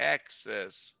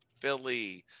 Texas,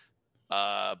 Philly,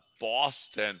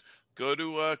 Boston. Go to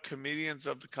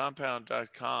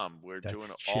comediansofthecompound.com. We're That's doing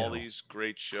chill. all these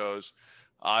great shows.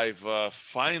 I've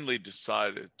finally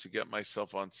decided to get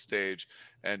myself on stage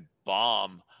and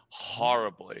bomb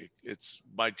horribly. It's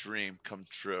my dream come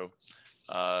true.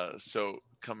 So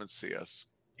come and see us.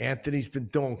 Anthony's been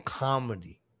doing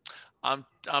comedy. I'm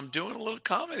doing a little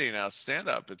comedy now, stand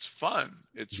up. It's fun.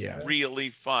 It's Yeah.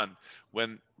 really fun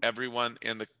when everyone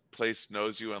in the place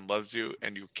knows you and loves you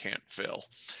and you can't fail.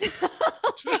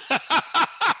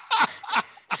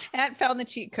 Ant found the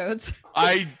cheat codes.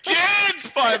 I did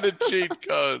find the cheat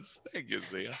codes. Thank you,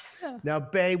 Zia. Now,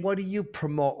 Bay, what are you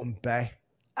promoting, Bay?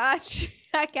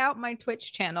 Check out my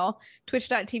Twitch channel,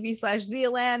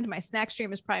 twitch.tv/Zealand. My snack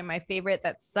stream is probably my favorite.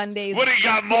 That's Sundays. What do you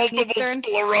got? 6 Multiple Eastern.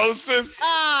 sclerosis?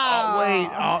 Oh, wait.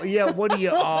 Oh, yeah. What are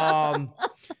you?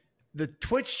 The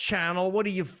Twitch channel. What are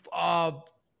you? Go,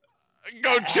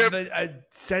 have Chip. a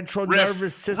central Riff.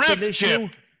 nervous system Riff, issue.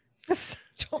 Chip.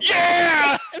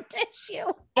 Yeah! Issue.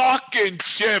 Fucking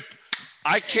Chip.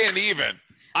 I can't even.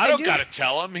 I don't do- gotta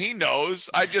tell him. He knows.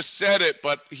 I just said it,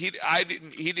 but he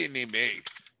didn't need me.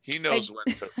 He knows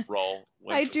when to roll.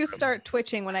 when I to do rip. start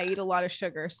twitching when I eat a lot of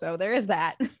sugar, so there is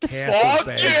that. Careful, Fuck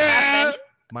Bay. yeah!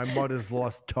 My mother's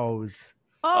lost toes.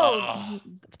 Oh,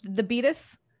 the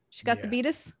beatus. She got the Yeah.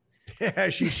 beatus. Yeah,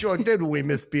 she sure did. We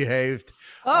misbehaved.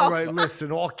 Oh. All right,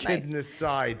 listen. All kidding Nice.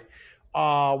 aside,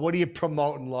 what are you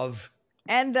promoting, love?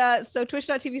 And so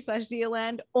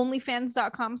twitch.tv/Zealand,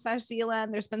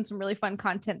 onlyfans.com/Zealand. There's been some really fun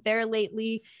content there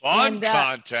lately. Fun And,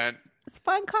 content. It's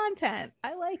fun content.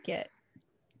 I like it.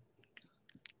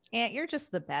 Ant, you're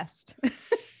just the best.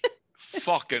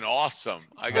 Fucking awesome.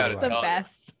 I gotta All the right. tell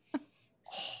best.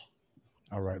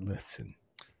 All right, listen. you.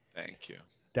 Thank you.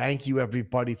 Thank you,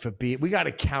 everybody, for being. We got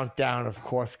a countdown, of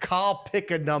course. Carl,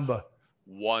 pick a number.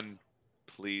 1,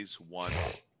 please. 1.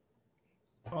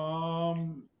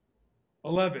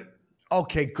 11.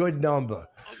 Okay, good number.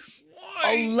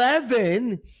 Why?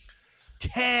 11,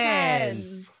 10,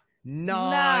 10,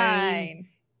 9,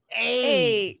 8,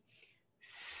 8,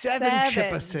 7 7,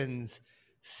 Chippersons,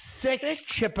 6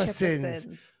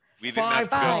 Chippersons, We didn't 5 have to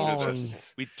go through Collins,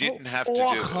 this. We didn't have to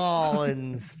 4 do this.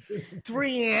 Collins,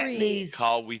 3 Anthony's,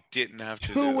 Carl, we didn't have to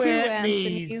 2 do this.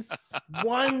 Anthony's,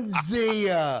 1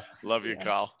 Zia, Love you,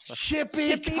 Carl. Chippy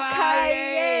Chippy Kaye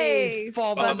Kaye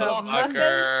for the for the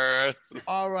motherfuckers. Motherfucker.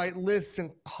 All right,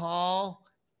 listen, Carl,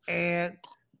 Aunt,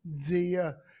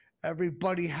 Zia,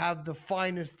 everybody have the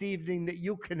finest evening that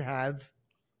you can have.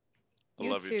 I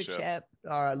You love too, you, Chip. Chip.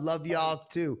 All right, love y'all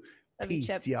too. Love you, Peace,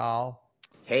 Chip. y'all.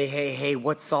 Hey, hey, hey,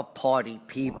 what's up, party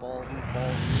people?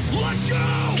 Let's go!